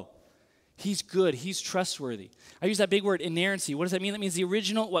like, whoa, he's good, he's trustworthy. I use that big word, inerrancy. What does that mean? That means the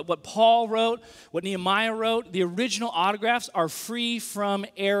original, what Paul wrote, what Nehemiah wrote, the original autographs are free from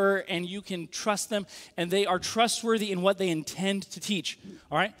error, and you can trust them, and they are trustworthy in what they intend to teach,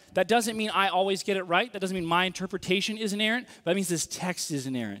 all right? That doesn't mean I always get it right. That doesn't mean my interpretation is inerrant, but that means this text is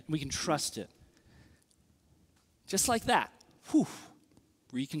inerrant. We can trust it. Just like that. Whew.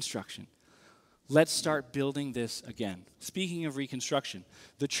 Reconstruction. Let's start building this again. Speaking of reconstruction,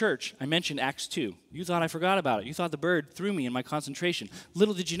 the church, I mentioned Acts 2. You thought I forgot about it. You thought the bird threw me in my concentration.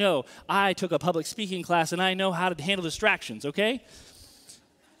 Little did you know, I took a public speaking class and I know how to handle distractions, okay?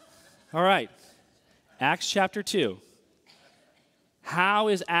 All right. Acts chapter 2. How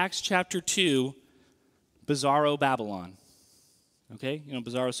is Acts chapter 2 Bizarro Babylon? Okay?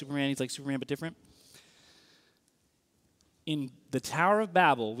 Bizarro Superman, he's like Superman but different. In the Tower of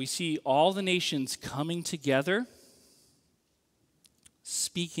Babel, we see all the nations coming together,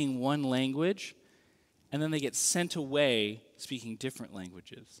 speaking one language, and then they get sent away speaking different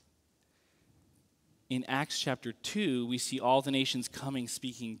languages. In Acts chapter 2, we see all the nations coming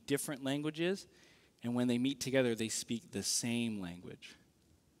speaking different languages, and when they meet together, they speak the same language.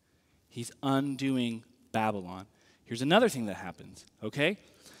 He's undoing Babylon. Here's another thing that happens, okay?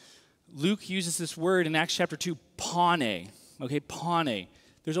 Luke uses this word in Acts chapter 2, pone. Okay, pone.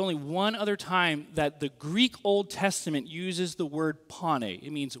 There's only one other time that the Greek Old Testament uses the word pone.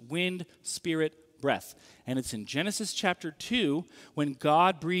 It means wind, spirit, breath. And it's in Genesis chapter 2 when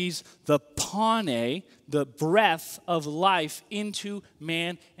God breathes the pone, the breath of life, into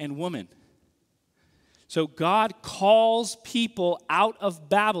man and woman. So God calls people out of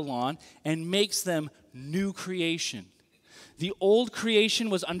Babylon and makes them new creation. The old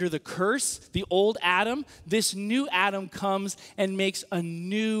creation was under the curse, the old Adam. This new Adam comes and makes a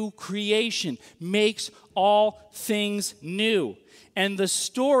new creation, makes all things new. And the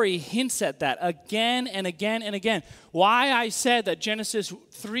story hints at that again and again and again. Why I said that Genesis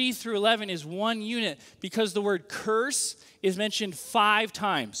 3 through 11 is one unit, because the word curse is mentioned 5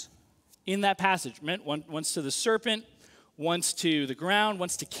 times in that passage. Once to the serpent, once to the ground,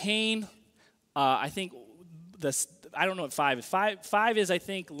 once to Cain. I don't know what 5 is. 5 is, I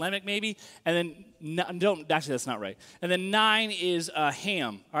think, Lamech maybe. And then, actually that's not right. And then 9 is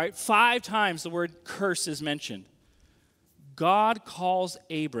Ham. All right, 5 times the word curse is mentioned. God calls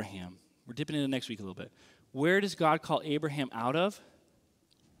Abraham. We're dipping into next week a little bit. Where does God call Abraham out of?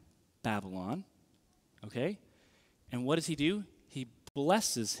 Babylon. Okay? And what does he do? He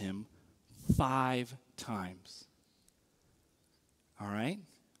blesses him 5 times. All right?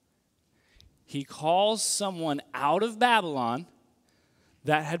 He calls someone out of Babylon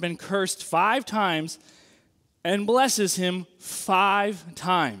that had been cursed 5 times and blesses him 5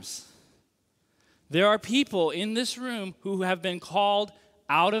 times. There are people in this room who have been called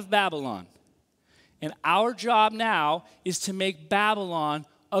out of Babylon. And our job now is to make Babylon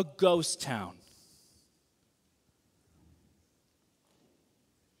a ghost town.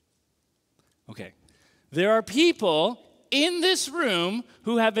 Okay. There are people in this room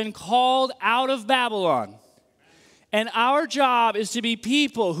who have been called out of Babylon. And our job is to be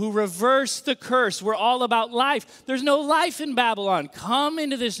people who reverse the curse. We're all about life. There's no life in Babylon. Come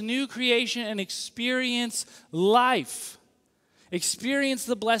into this new creation and experience life. Experience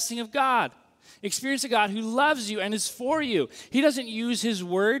the blessing of God. Experience a God who loves you and is for you. He doesn't use his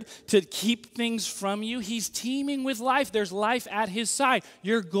word to keep things from you. He's teeming with life. There's life at his side.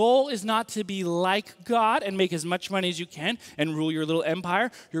 Your goal is not to be like God and make as much money as you can and rule your little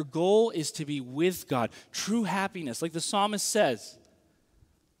empire. Your goal is to be with God. True happiness, like the psalmist says.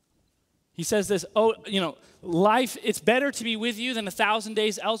 He says this, life, it's better to be with you than 1,000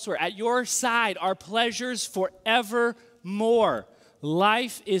 days elsewhere. At your side are pleasures forevermore.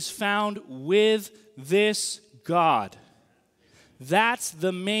 Life is found with this God. That's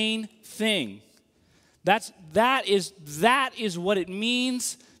the main thing. That is what it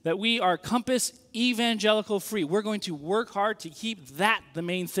means that we are Compass Evangelical Free. We're going to work hard to keep that the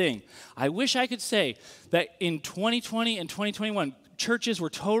main thing. I wish I could say that in 2020 and 2021, churches were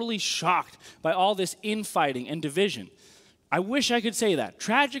totally shocked by all this infighting and division. I wish I could say that.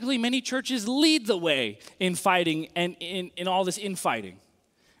 Tragically, many churches lead the way in fighting and in all this infighting.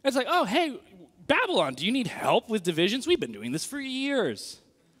 It's like, oh, hey, Babylon, do you need help with divisions? We've been doing this for years.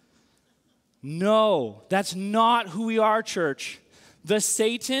 No, that's not who we are, church. The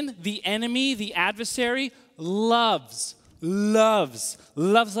Satan, the enemy, the adversary, loves a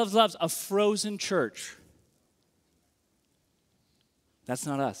frozen church. That's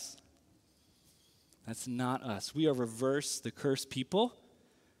not us. That's not us. We are reverse the cursed people,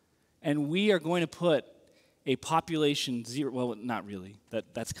 and we are going to put a population zero. Well, not really.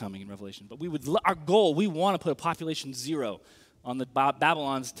 That's coming in Revelation. But our goal, we want to put a population 0 on the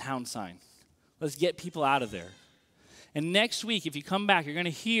Babylon's town sign. Let's get people out of there. And next week, if you come back, you're going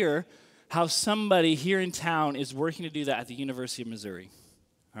to hear how somebody here in town is working to do that at the University of Missouri.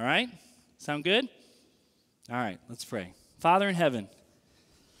 All right? Sound good? All right, let's pray. Father in heaven,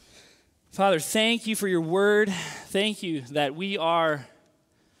 Father, thank you for your word. Thank you that we are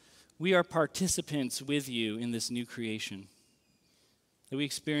participants with you in this new creation. That we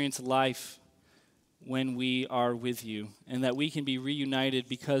experience life when we are with you, and that we can be reunited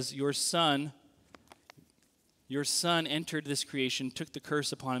because your Son entered this creation, took the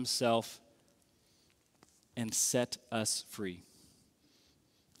curse upon himself, and set us free.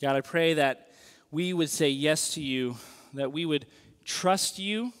 God, I pray that we would say yes to you, that we would trust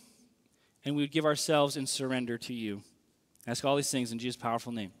you, and we would give ourselves in surrender to you. I ask all these things in Jesus'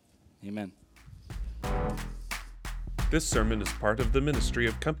 powerful name. Amen. This sermon is part of the ministry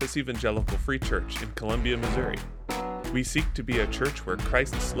of Compass Evangelical Free Church in Columbia, Missouri. We seek to be a church where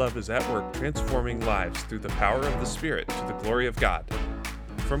Christ's love is at work transforming lives through the power of the Spirit to the glory of God.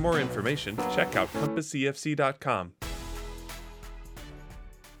 For more information, check out compassefc.com.